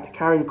 you know, Ate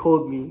Karen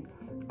called me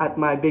at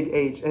my big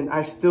age, and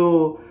I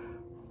still,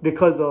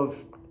 because of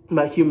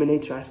my human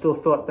nature, I still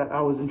thought that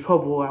I was in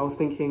trouble. I was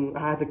thinking,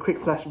 I had a quick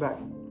flashback.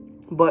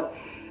 But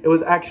it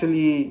was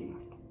actually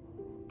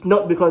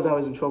not because I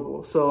was in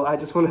trouble. So I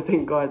just want to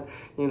thank God,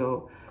 you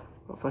know,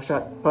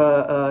 shout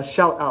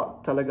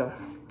out talaga.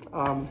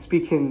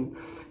 Speaking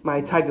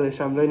my Taglish,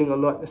 I'm learning a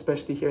lot,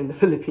 especially here in the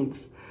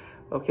Philippines.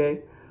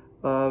 Okay?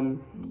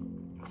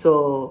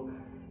 So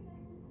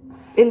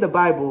in the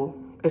Bible,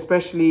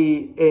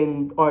 especially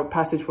in our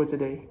passage for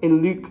today,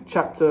 in Luke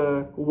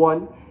chapter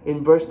 1,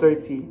 in verse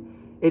 30,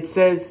 it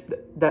says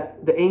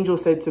that the angel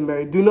said to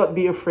Mary, do not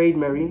be afraid,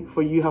 Mary,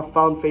 for you have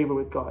found favor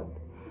with God.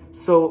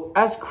 So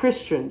as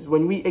Christians,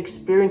 when we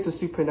experience the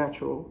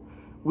supernatural,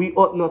 we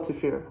ought not to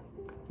fear,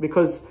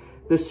 because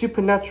the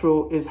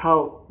supernatural is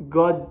how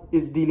God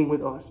is dealing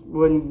with us.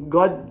 When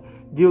God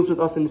deals with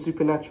us in the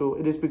supernatural,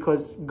 it is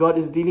because God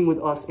is dealing with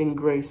us in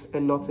grace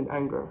and not in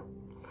anger.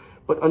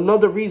 But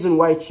another reason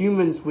why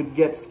humans would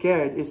get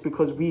scared is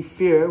because we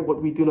fear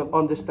what we do not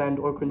understand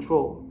or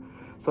control.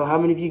 So how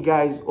many of you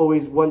guys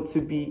always want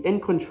to be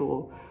in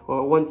control,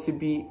 or want to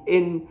be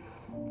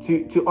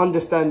to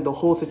understand the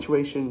whole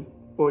situation,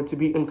 or to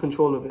be in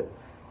control of it?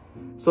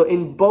 So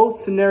in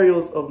both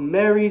scenarios of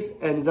Mary's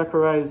and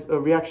Zechariah's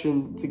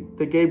reaction to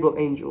the Gabriel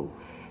angel,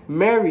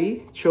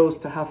 Mary chose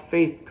to have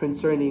faith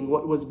concerning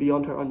what was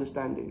beyond her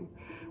understanding,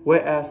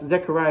 whereas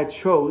Zechariah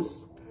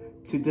chose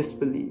to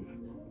disbelieve.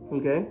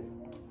 Okay?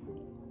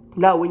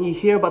 Now, when you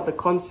hear about the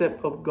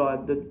concept of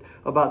God,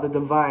 about the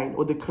divine,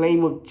 or the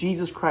claim of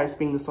Jesus Christ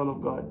being the Son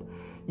of God,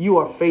 you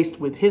are faced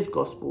with his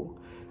gospel,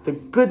 the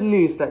good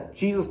news that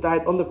Jesus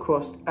died on the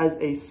cross as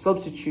a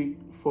substitute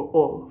for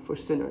all, for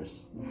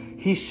sinners.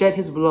 He shed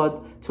his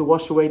blood to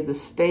wash away the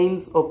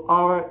stains of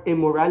our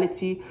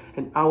immorality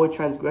and our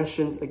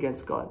transgressions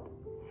against God.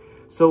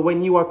 So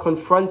when you are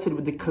confronted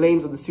with the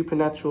claims of the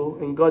supernatural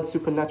and God's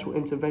supernatural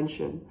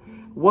intervention,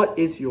 what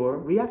is your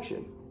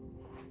reaction?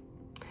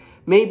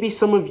 maybe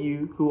some of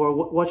you who are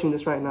watching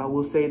this right now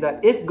will say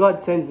that if God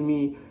sends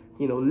me,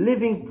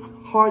 living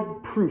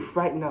hard proof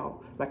right now,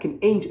 like an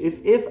angel,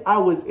 if I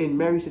was in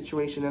Mary's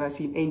situation and I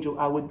see an angel,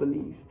 I would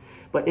believe.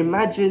 But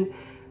imagine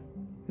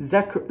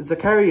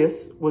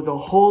Zacharias was a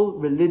whole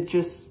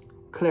religious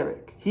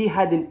cleric. He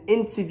had an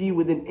interview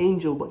with an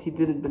angel, but he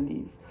didn't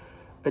believe.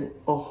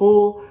 A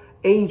whole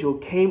angel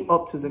came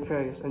up to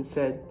Zacharias and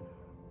said,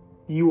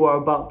 you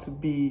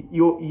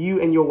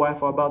and your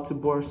wife are about to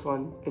bear a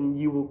son,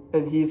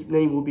 and his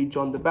name will be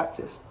John the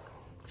Baptist.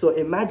 So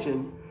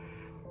imagine,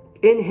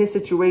 in his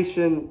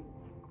situation,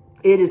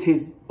 it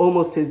is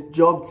almost his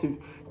job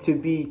to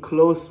be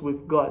close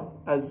with God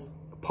as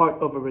part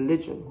of a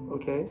religion,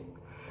 okay?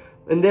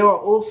 And there are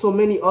also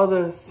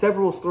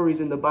several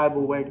stories in the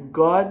Bible where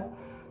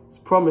God's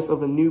promise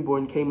of a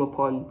newborn came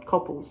upon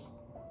couples.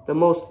 The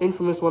most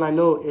infamous one I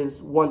know is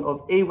one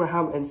of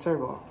Abraham and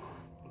Sarah,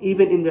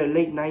 even in their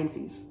late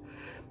 90s.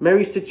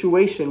 Mary's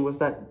situation was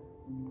that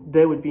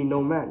there would be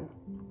no man.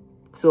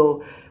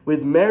 So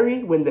with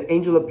Mary, when the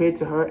angel appeared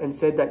to her and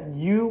said that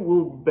you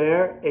will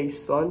bear a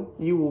son,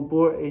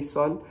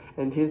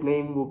 and his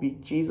name will be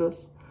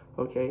Jesus,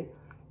 okay?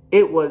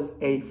 It was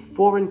a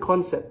foreign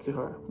concept to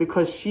her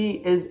because she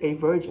is a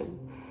virgin.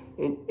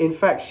 In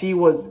fact, she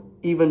was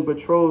even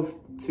betrothed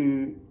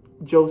to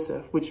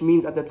Joseph, which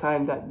means at the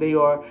time that they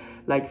are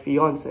like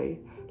fiancé,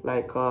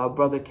 like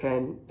Brother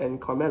Ken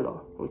and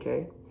Carmela,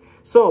 okay?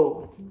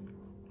 So,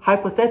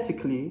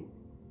 hypothetically,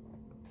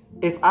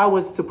 if I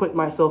was to put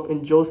myself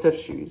in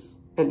Joseph's shoes,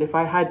 and if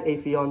I had a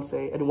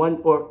fiancé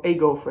or a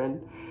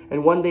girlfriend,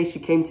 and one day she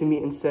came to me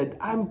and said,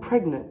 I'm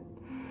pregnant,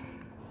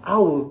 I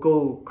will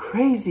go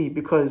crazy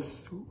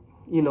because,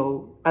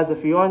 as a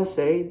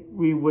fiancé,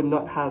 we would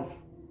not have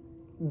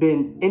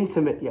been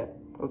intimate yet,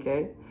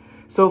 okay?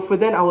 So for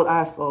then I will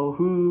ask,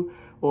 who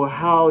or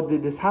how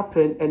did this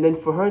happen? And then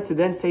for her to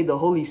then say the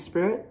Holy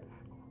Spirit,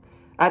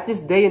 at this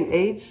day and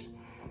age,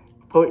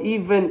 or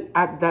even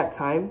at that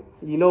time,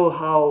 you know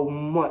how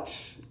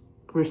much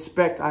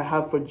respect I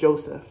have for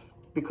Joseph,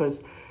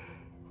 because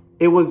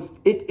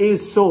it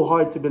is so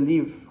hard to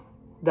believe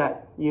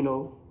that,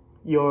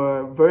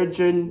 your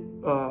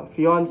virgin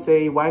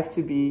fiance,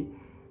 wife-to-be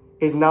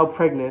is now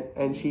pregnant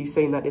and she's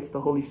saying that it's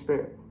the Holy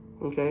Spirit,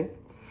 okay?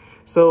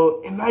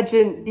 So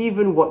imagine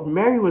even what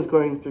Mary was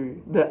going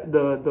through,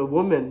 the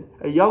woman,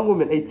 a young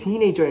woman, a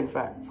teenager in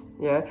fact,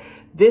 yeah?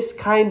 This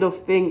kind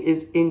of thing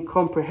is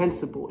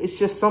incomprehensible. It's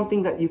just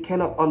something that you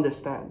cannot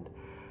understand.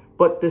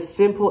 But the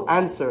simple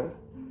answer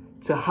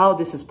to how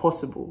this is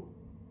possible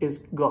is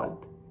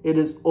God. It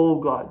is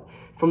all God.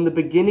 From the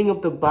beginning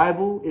of the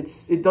Bible,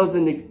 it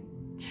doesn't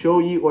show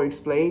you or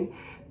explain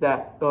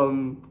that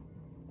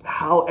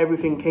how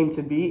everything came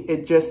to be.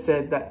 It just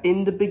said that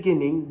in the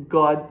beginning,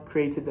 God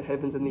created the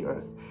heavens and the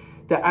earth.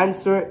 The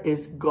answer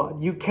is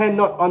God. You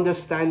cannot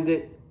understand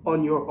it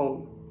on your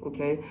own,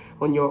 okay?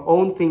 On your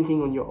own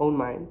thinking, on your own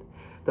mind.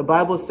 The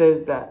Bible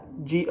says that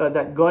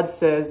God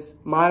says,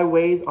 my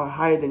ways are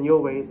higher than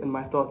your ways and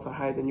my thoughts are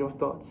higher than your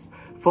thoughts.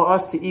 For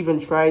us to even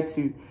try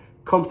to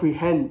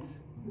comprehend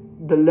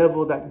the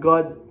level that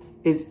God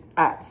is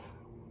at,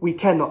 we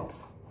cannot,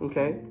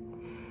 okay?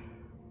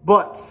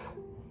 But,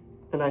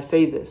 and I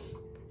say this,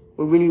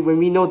 when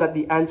we know that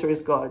the answer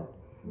is God,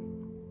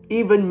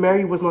 even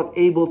Mary was not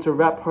able to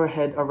wrap her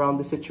head around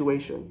the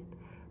situation.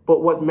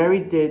 But what Mary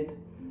did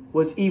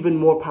was even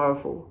more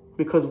powerful,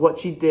 because what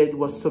she did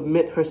was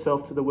submit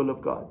herself to the will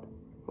of God,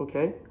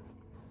 okay?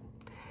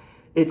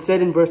 It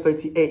said in verse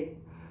 38,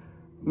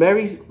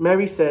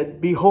 Mary said,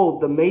 behold,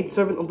 the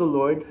maidservant of the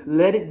Lord,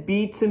 let it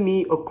be to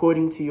me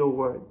according to your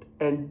word.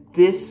 And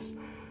this,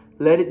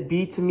 let it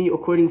be to me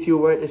according to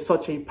your word, is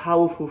such a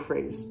powerful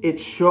phrase. It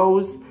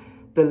shows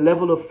the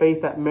level of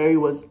faith that Mary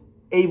was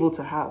able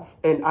to have.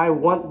 And I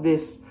want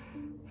this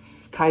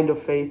kind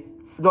of faith,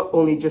 not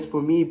only just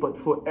for me, but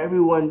for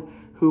everyone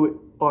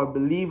who are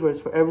believers,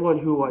 for everyone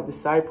who are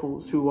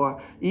disciples, who are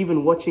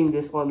even watching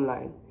this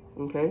online,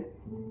 okay?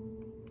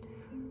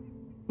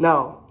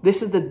 Now,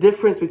 this is the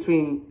difference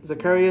between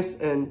Zacharias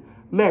and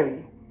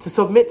Mary. To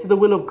submit to the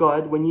will of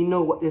God when you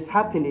know what is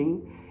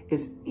happening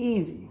is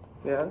easy,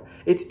 yeah?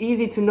 It's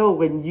easy to know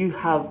when you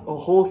have a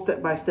whole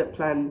step-by-step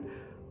plan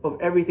of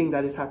everything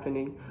that is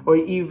happening, or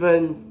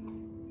even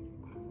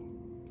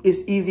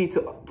it's easy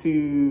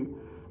to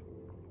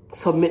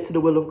submit to the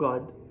will of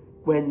God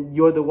when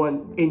you're the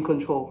one in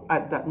control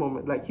at that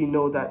moment. Like, you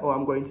know that, oh,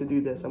 I'm going to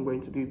do this, I'm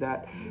going to do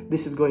that,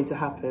 this is going to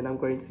happen, I'm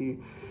going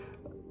to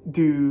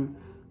do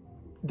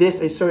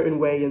this a certain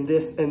way and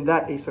this and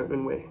that a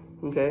certain way,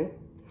 okay?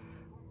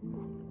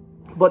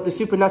 But the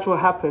supernatural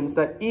happens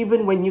that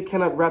even when you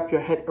cannot wrap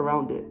your head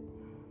around it,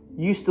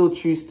 you still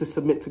choose to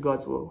submit to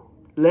God's will.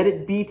 Let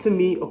it be to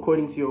me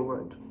according to your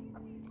word,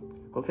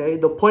 okay?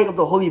 The point of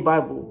the Holy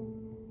Bible,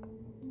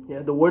 yeah,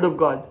 the word of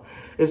God,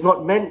 is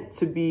not meant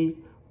to be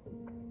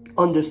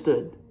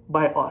understood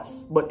by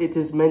us, but it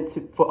is meant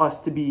for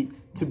us to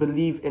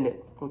believe in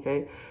it,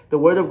 okay? The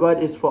word of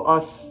God is for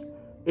us,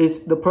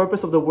 the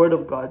purpose of the word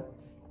of God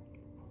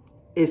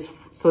is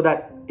so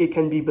that it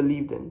can be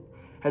believed in.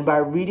 And by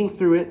reading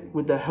through it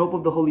with the help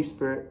of the Holy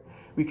Spirit,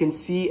 we can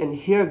see and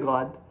hear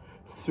God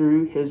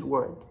through His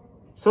Word.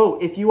 So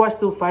if you are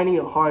still finding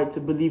it hard to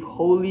believe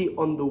wholly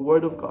on the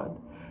Word of God,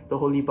 the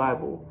Holy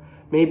Bible,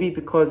 maybe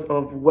because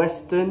of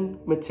Western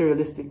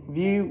materialistic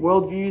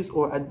worldviews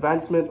or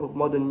advancement of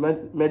modern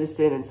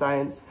medicine and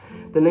science,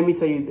 then let me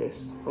tell you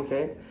this,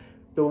 okay?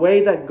 The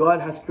way that God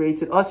has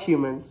created us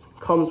humans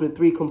comes with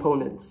 3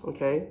 components,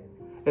 okay?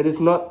 It is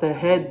not the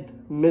head,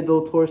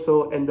 middle,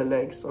 torso, and the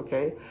legs,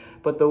 okay?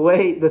 But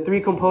the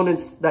 3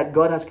 components that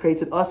God has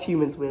created us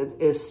humans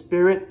with is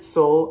spirit,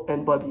 soul,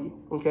 and body,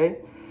 okay?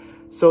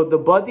 So the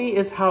body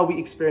is how we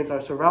experience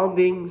our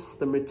surroundings,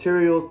 the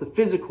materials, the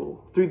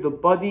physical. Through the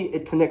body,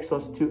 it connects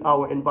us to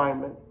our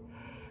environment.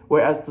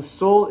 Whereas the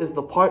soul is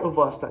the part of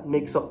us that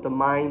makes up the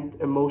mind,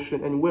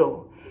 emotion, and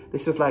will.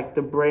 This is like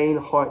the brain,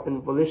 heart,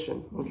 and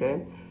volition,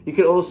 okay? You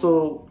can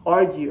also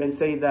argue and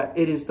say that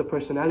it is the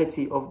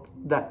personality of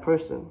that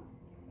person.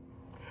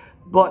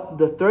 But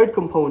the 3rd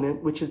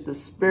component, which is the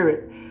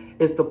spirit,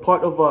 is the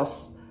part of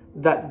us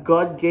that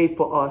God gave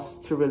for us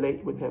to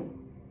relate with Him.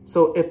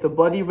 So if the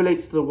body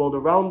relates to the world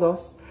around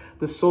us,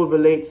 the soul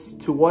relates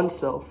to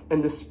oneself,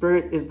 and the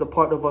spirit is the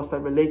part of us that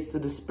relates to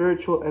the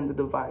spiritual and the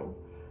divine.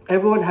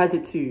 Everyone has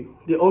it too.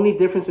 The only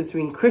difference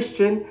between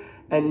Christian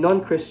and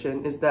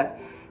non-Christian is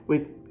that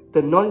with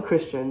the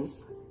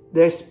non-Christians,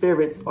 their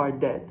spirits are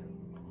dead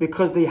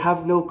because they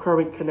have no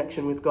current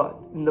connection with God.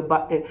 In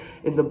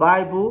the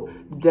Bible,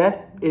 death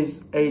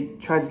is a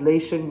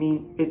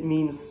translation, it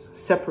means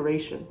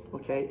separation,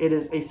 okay? It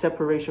is a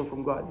separation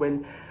from God.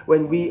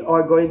 When we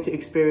are going to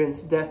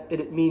experience death,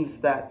 it means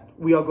that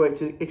we are going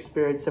to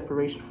experience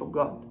separation from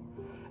God.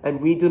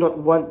 And we do not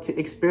want to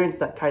experience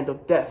that kind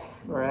of death,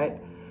 all right,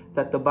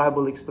 that the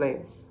Bible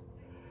explains.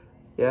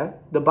 Yeah,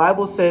 the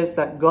Bible says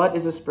that God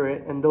is a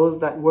spirit, and those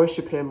that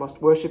worship Him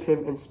must worship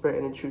Him in spirit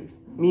and in truth.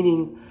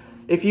 Meaning,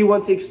 if you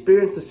want to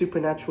experience the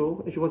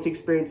supernatural, if you want to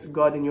experience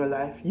God in your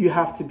life, you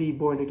have to be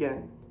born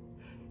again.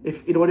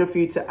 In order for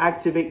you to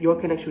activate your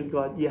connection with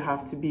God, you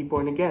have to be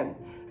born again.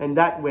 And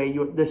that way,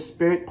 the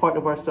spirit part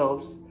of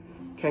ourselves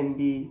can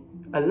be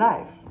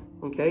alive.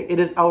 Okay, it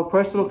is our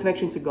personal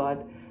connection to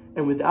God,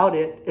 and without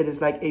it, it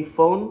is like a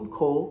phone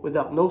call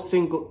without no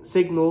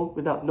signal,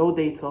 without no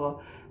data,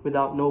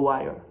 without no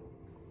wire.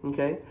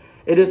 Okay,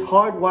 it is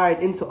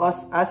hardwired into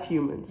us as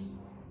humans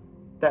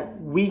that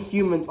we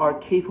humans are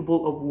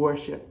capable of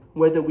worship,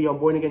 whether we are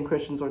born again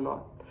Christians or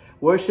not.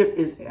 Worship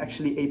is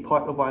actually a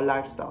part of our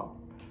lifestyle,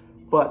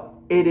 but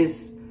it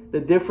is the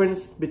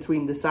difference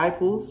between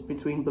disciples,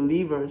 between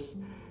believers,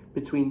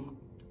 between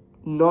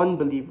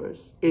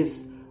non-believers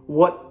is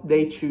what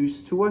they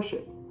choose to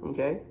worship.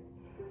 Okay,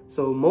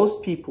 so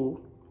most people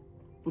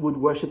would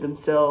worship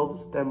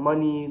themselves, their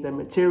money, their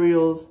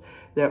materials,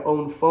 their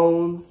own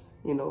phones,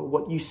 you know,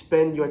 what you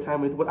spend your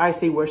time with. What I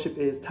say worship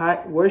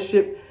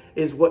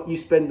is what you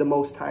spend the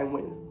most time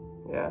with.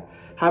 Yeah.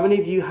 How many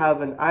of you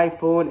have an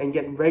iPhone and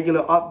get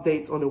regular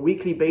updates on a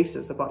weekly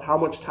basis about how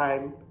much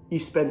time you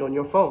spend on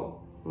your phone?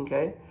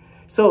 Okay.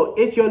 So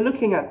if you're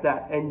looking at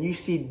that and you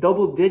see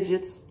double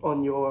digits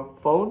on your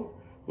phone,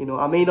 you know,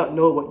 I may not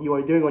know what you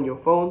are doing on your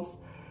phones,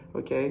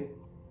 okay,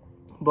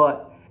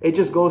 but it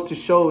just goes to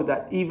show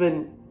that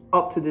even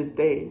up to this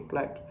day,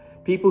 like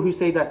people who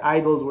say that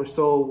idols were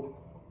so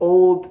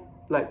old,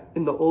 like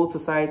in the old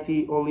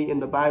society, only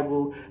in the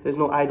Bible, there's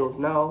no idols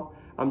now.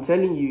 I'm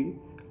telling you,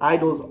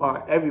 idols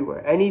are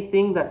everywhere.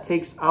 Anything that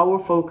takes our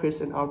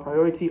focus and our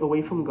priority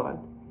away from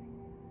God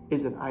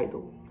is an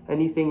idol.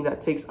 Anything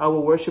that takes our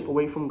worship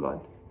away from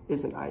God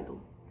is an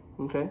idol.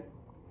 Okay?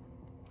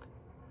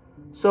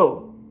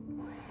 So,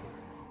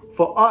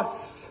 for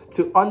us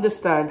to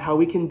understand how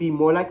we can be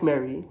more like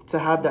Mary, to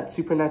have that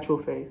supernatural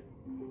faith,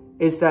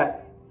 is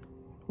that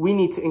we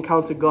need to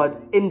encounter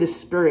God in the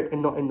spirit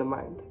and not in the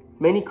mind.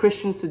 Many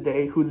Christians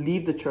today who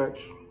leave the church,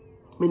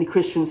 many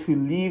Christians who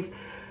leave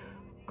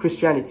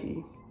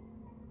Christianity,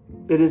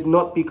 it is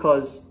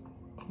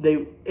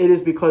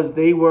because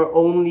they were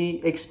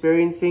only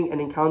experiencing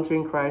and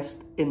encountering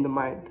Christ in the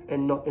mind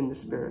and not in the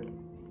spirit.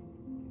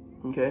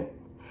 Okay?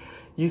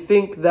 You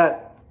think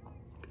that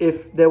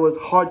if there was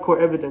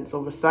hardcore evidence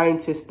of a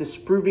scientist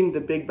disproving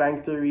the Big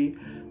Bang Theory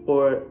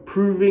or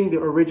proving the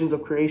origins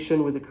of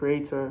creation with the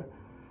Creator,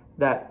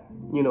 that,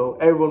 you know,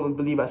 everyone would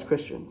believe as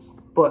Christians.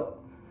 But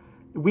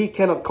we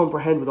cannot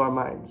comprehend with our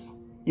minds.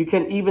 You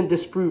can even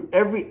disprove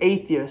every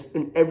atheist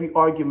in every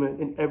argument,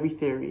 in every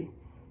theory.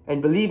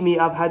 And believe me,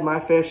 I've had my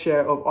fair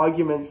share of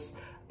arguments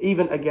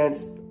even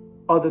against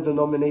other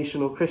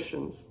denominational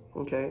Christians,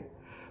 okay?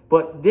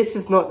 But this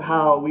is not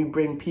how we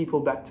bring people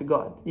back to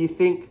God. You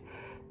think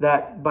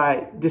that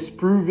by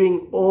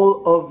disproving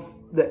all of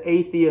the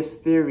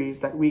atheist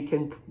theories that we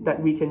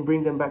can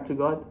bring them back to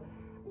God?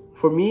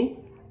 For me,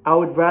 I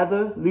would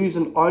rather lose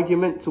an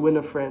argument to win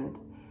a friend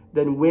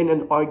than win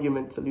an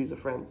argument to lose a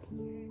friend.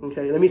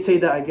 Okay, let me say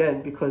that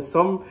again, because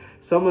some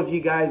of you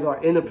guys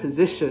are in a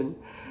position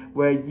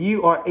where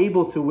you are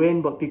able to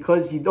win, but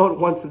because you don't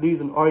want to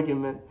lose an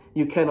argument,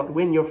 you cannot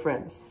win your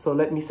friends. So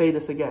let me say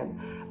this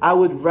again. I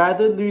would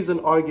rather lose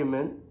an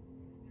argument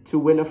to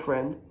win a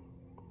friend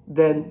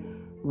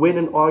than win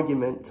an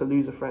argument to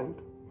lose a friend.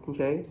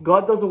 Okay?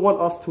 God doesn't want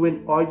us to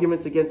win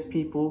arguments against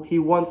people. He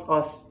wants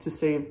us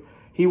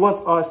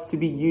to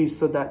be used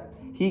so that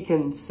he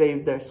can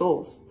save their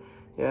souls.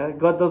 Yeah?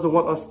 God doesn't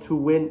want us to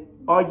win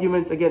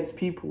arguments against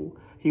people.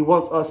 He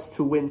wants us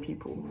to win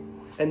people.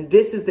 And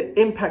this is the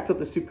impact of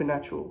the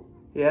supernatural.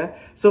 Yeah.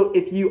 So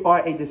if you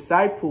are a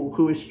disciple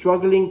who is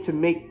struggling to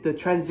make the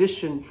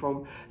transition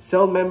from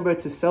cell member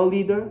to cell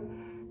leader,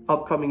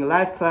 upcoming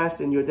life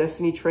class in your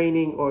destiny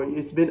training, or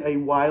it's been a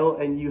while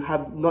and you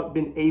have not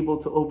been able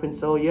to open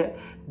cell yet,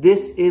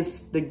 this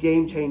is the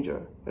game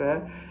changer.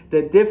 Yeah?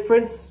 The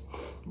difference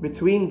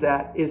between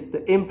that is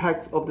the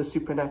impact of the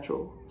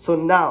supernatural. So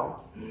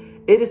now,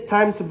 it is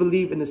time to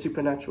believe in the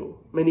supernatural.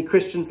 Many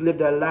Christians live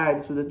their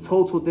lives with a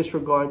total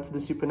disregard to the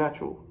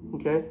supernatural.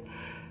 Okay?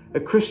 A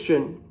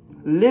Christian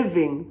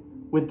living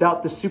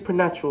without the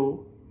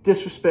supernatural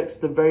disrespects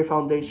the very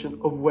foundation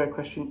of where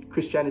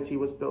Christianity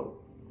was built.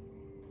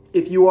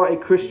 If you are a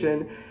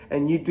Christian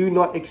and you do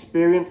not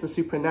experience the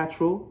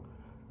supernatural,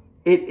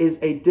 it is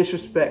a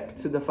disrespect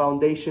to the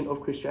foundation of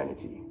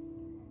Christianity.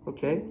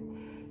 Okay?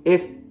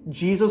 If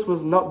Jesus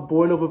was not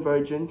born of a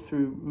virgin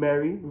through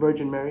Mary,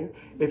 Virgin Mary,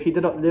 if he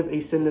did not live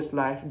a sinless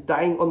life,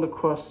 dying on the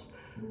cross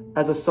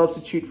as a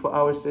substitute for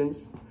our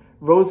sins,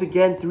 rose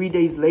again 3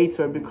 days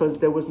later because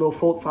there was no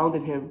fault found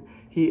in him,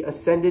 he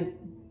ascended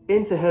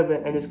into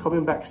heaven and is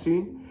coming back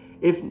soon.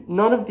 If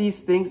none of these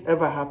things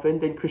ever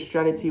happened, then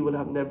Christianity would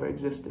have never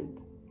existed.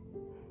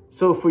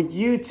 So for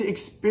you to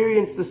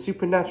experience the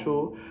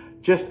supernatural,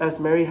 just as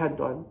Mary had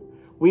done,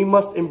 we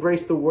must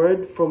embrace the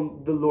word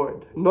from the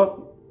Lord,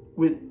 not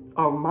with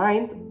our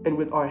mind and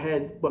with our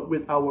head, but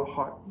with our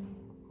heart.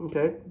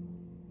 Okay?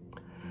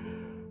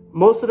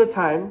 Most of the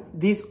time,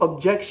 these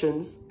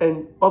objections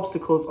and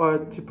obstacles are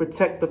to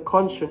protect the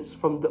conscience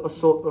from the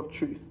assault of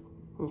truth.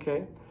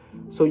 Okay?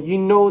 So you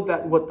know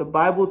that what the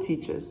Bible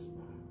teaches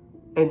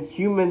and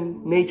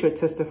human nature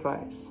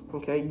testifies.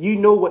 Okay? You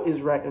know what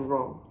is right and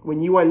wrong.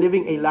 When you are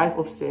living a life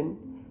of sin,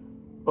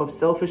 of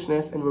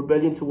selfishness and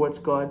rebellion towards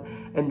God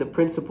and the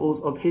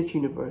principles of his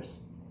universe,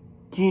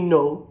 you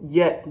know,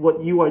 yet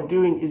what you are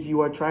doing is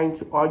you are trying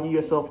to argue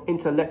yourself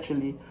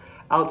intellectually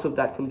out of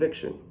that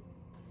conviction.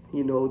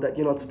 You know that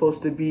you're not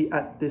supposed to be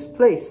at this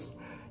place.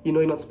 You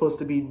know you're not supposed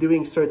to be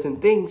doing certain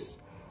things.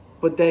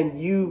 But then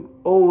you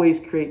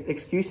always create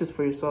excuses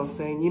for yourself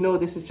saying, you know,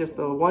 this is just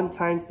a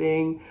one-time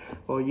thing.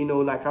 Or, you know,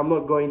 like, I'm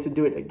not going to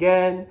do it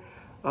again.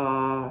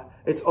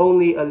 It's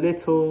only a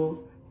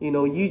little. You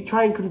know, you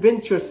try and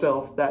convince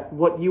yourself that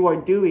what you are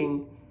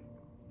doing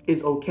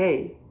is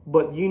okay.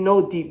 But you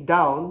know deep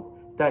down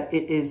that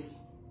it is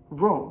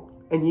wrong.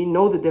 And you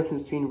know the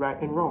difference between right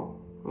and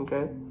wrong.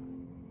 Okay?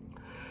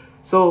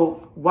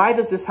 So why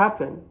does this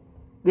happen?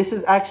 This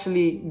is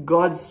actually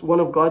one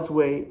of God's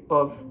way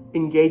of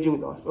engaging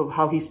with us, of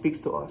how he speaks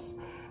to us.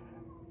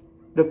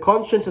 The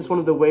conscience is one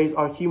of the ways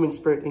our human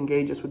spirit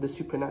engages with the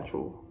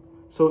supernatural.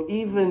 So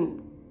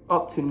even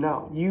up to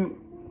now,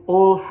 you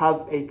all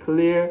have a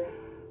clear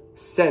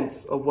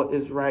sense of what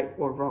is right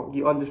or wrong.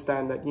 You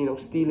understand that, you know,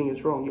 stealing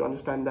is wrong. You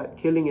understand that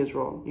killing is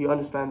wrong. You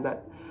understand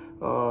that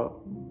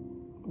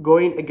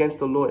going against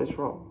the law is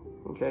wrong.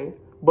 Okay?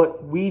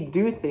 But we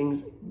do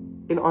things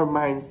in our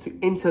minds to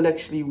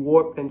intellectually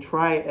warp and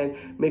try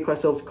and make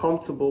ourselves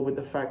comfortable with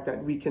the fact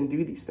that we can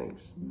do these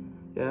things.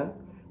 Yeah?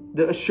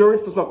 The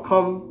assurance does not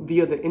come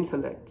via the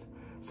intellect.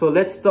 So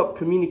let's stop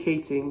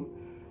communicating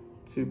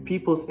to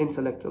people's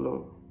intellect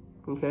alone.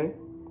 Okay?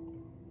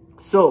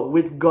 So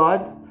with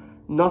God,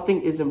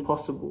 nothing is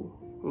impossible.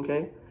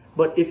 Okay?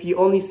 But if you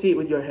only see it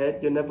with your head,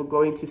 you're never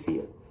going to see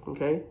it.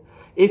 Okay?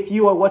 If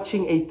you are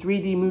watching a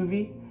 3D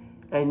movie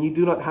and you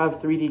do not have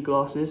 3D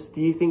glasses,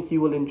 do you think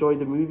you will enjoy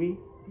the movie?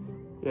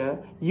 Yeah,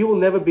 you will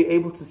never be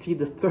able to see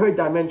the third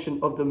dimension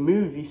of the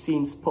movie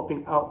scenes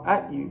popping out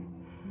at you.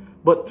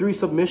 But through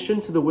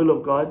submission to the will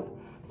of God,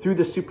 through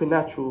the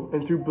supernatural,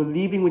 and through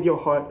believing with your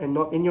heart and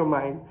not in your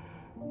mind,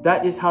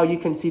 that is how you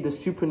can see the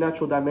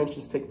supernatural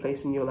dimensions take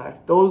place in your life.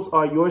 Those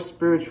are your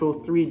spiritual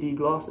 3D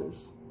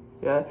glasses.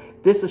 Yeah,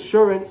 this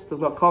assurance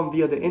does not come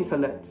via the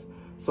intellect.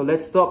 So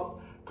let's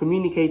stop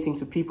communicating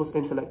to people's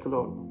intellect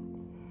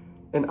alone.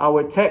 In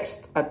our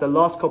text at the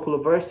last couple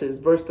of verses,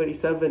 verse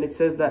 37, it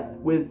says that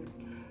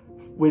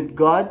with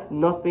God,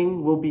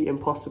 nothing will be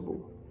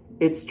impossible.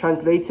 It's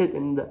translated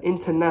in the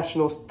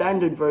International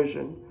Standard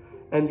Version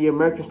and the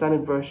American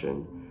Standard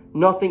Version.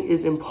 Nothing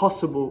is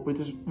impossible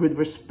with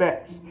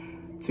respect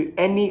to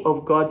any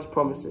of God's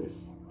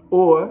promises,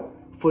 or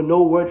for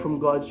no word from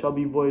God shall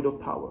be void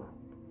of power.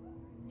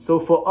 So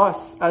for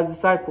us as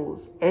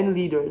disciples and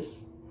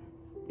leaders,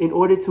 in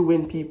order to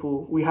win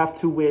people, we have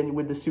to win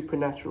with the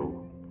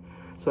supernatural.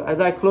 So as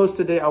I close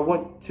today, I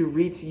want to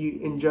read to you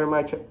in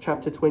Jeremiah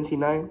chapter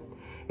 29.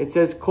 It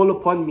says, "Call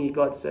upon me,"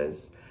 God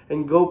says,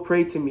 "and go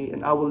pray to me,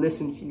 and I will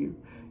listen to you.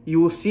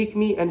 You will seek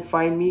me and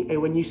find me,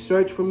 and when you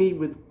search for me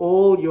with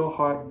all your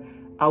heart,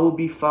 I will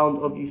be found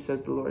of you,"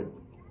 says the Lord.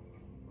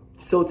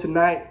 So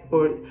tonight,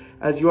 or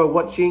as you are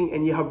watching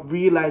and you have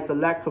realized the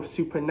lack of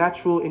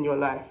supernatural in your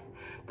life,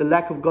 the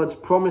lack of God's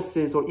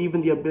promises, or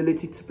even the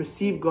ability to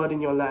perceive God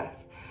in your life.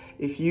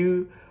 If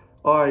you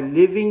are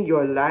living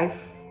your life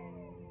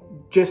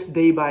just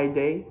day by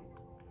day,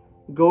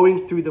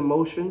 going through the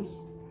motions,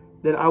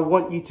 then I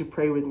want you to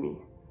pray with me,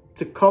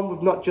 to come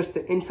with not just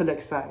the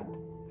intellect side,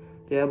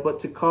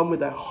 but to come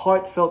with a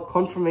heartfelt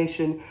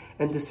confirmation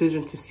and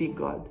decision to seek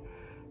God,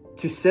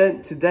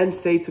 to then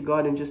say to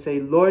God and just say,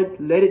 Lord,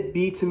 let it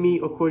be to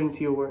me according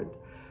to your word,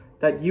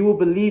 that you will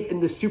believe in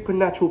the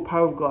supernatural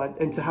power of God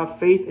and to have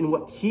faith in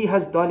what he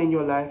has done in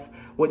your life,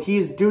 what he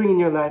is doing in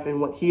your life, and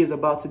what he is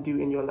about to do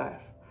in your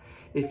life.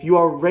 If you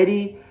are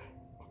ready,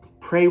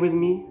 pray with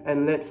me,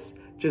 and let's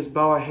just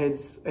bow our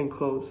heads and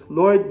close.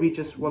 Lord, we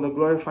just want to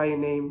glorify your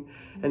name,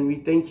 and we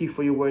thank you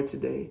for your word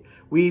today.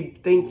 We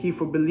thank you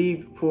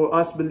for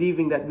us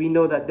believing that we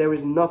know that there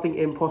is nothing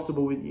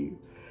impossible with you,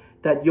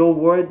 that your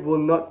word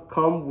will not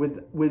come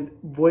with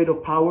void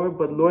of power,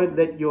 but Lord,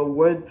 let your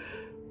word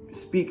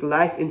speak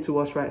life into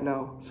us right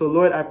now. So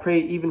Lord, I pray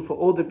even for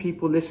all the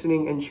people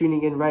listening and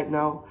tuning in right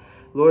now,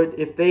 Lord,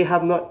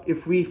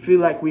 if we feel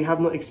like we have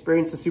not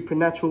experienced the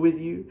supernatural with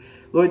you,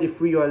 Lord, if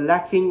we are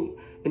lacking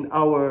in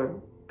our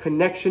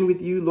connection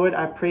with you, Lord,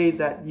 I pray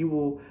that you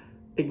will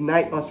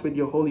ignite us with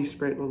your Holy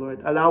Spirit, oh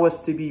Lord. Allow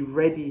us to be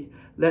ready.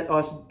 Let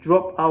us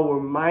drop our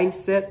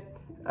mindset.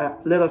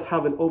 Let us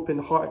have an open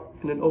heart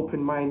and an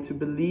open mind to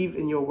believe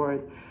in your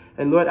word.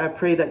 And Lord, I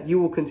pray that you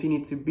will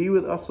continue to be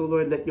with us, oh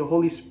Lord. Let your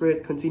Holy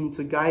Spirit continue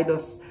to guide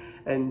us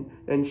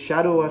and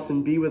shadow us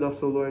and be with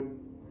us, oh Lord.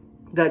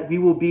 That we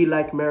will be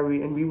like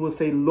Mary and we will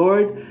say,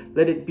 Lord,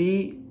 let it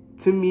be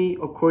to me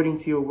according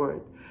to your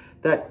word.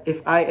 That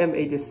if I am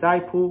a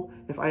disciple,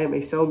 if I am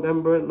a cell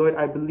member, Lord,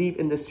 I believe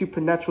in the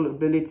supernatural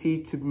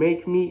ability to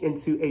make me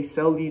into a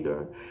cell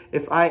leader.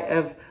 If I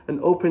have an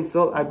open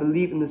cell, I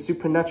believe in the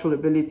supernatural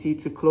ability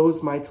to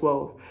close my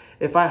 12.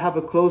 If I have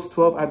a closed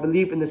 12, I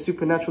believe in the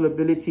supernatural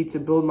ability to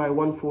build my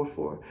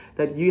 144.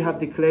 That you have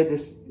declared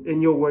this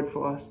in your word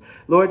for us.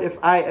 Lord, if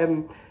I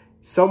am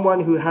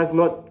someone who has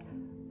not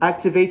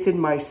activated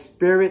my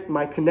spirit,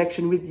 my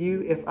connection with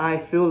you, if I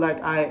feel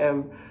like I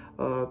am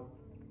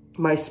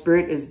my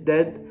spirit is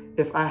dead,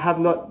 if I have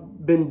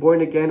not been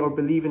born again or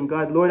believe in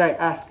God, Lord, I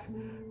ask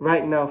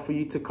right now for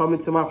you to come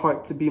into my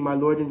heart to be my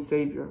Lord and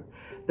Savior,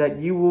 that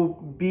you will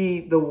be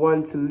the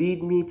one to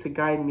lead me, to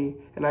guide me.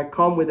 And I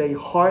come with a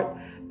heart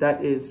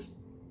that is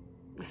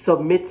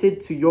submitted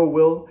to your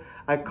will.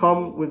 I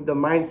come with the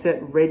mindset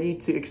ready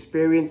to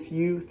experience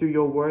you through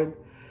your word,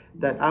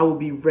 that I will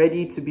be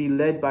ready to be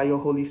led by your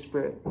Holy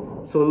Spirit.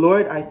 So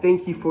Lord, I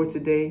thank you for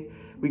today.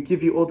 We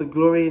give you all the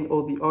glory and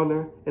all the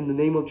honor. In the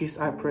name of Jesus,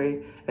 I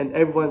pray. And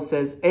everyone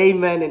says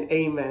amen and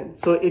amen.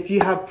 So if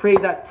you have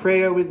prayed that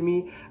prayer with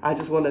me, I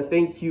just want to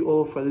thank you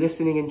all for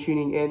listening and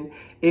tuning in.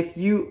 If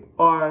you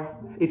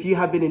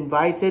have been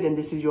invited and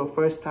this is your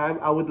first time,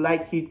 I would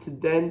like you to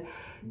then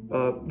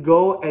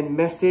go and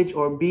message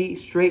or be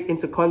straight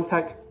into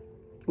contact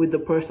with the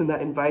person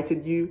that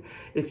invited you.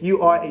 If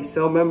you are a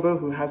cell member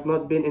who has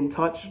not been in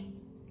touch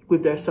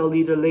with their cell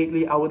leader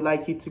lately, I would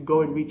like you to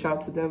go and reach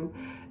out to them.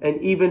 And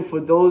even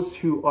for those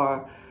who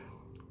are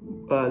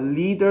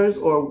leaders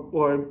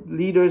or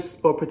leaders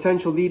or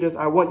potential leaders,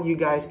 I want you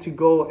guys to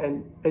go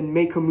and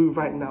make a move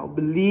right now.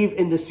 Believe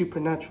in the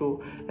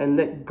supernatural and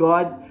let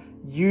God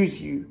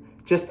use you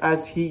just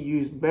as he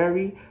used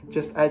Mary,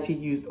 just as he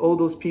used all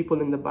those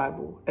people in the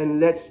Bible. And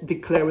let's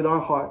declare with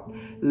our heart,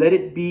 let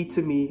it be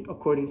to me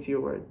according to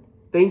your word.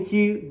 Thank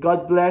you.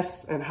 God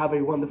bless and have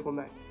a wonderful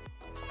night.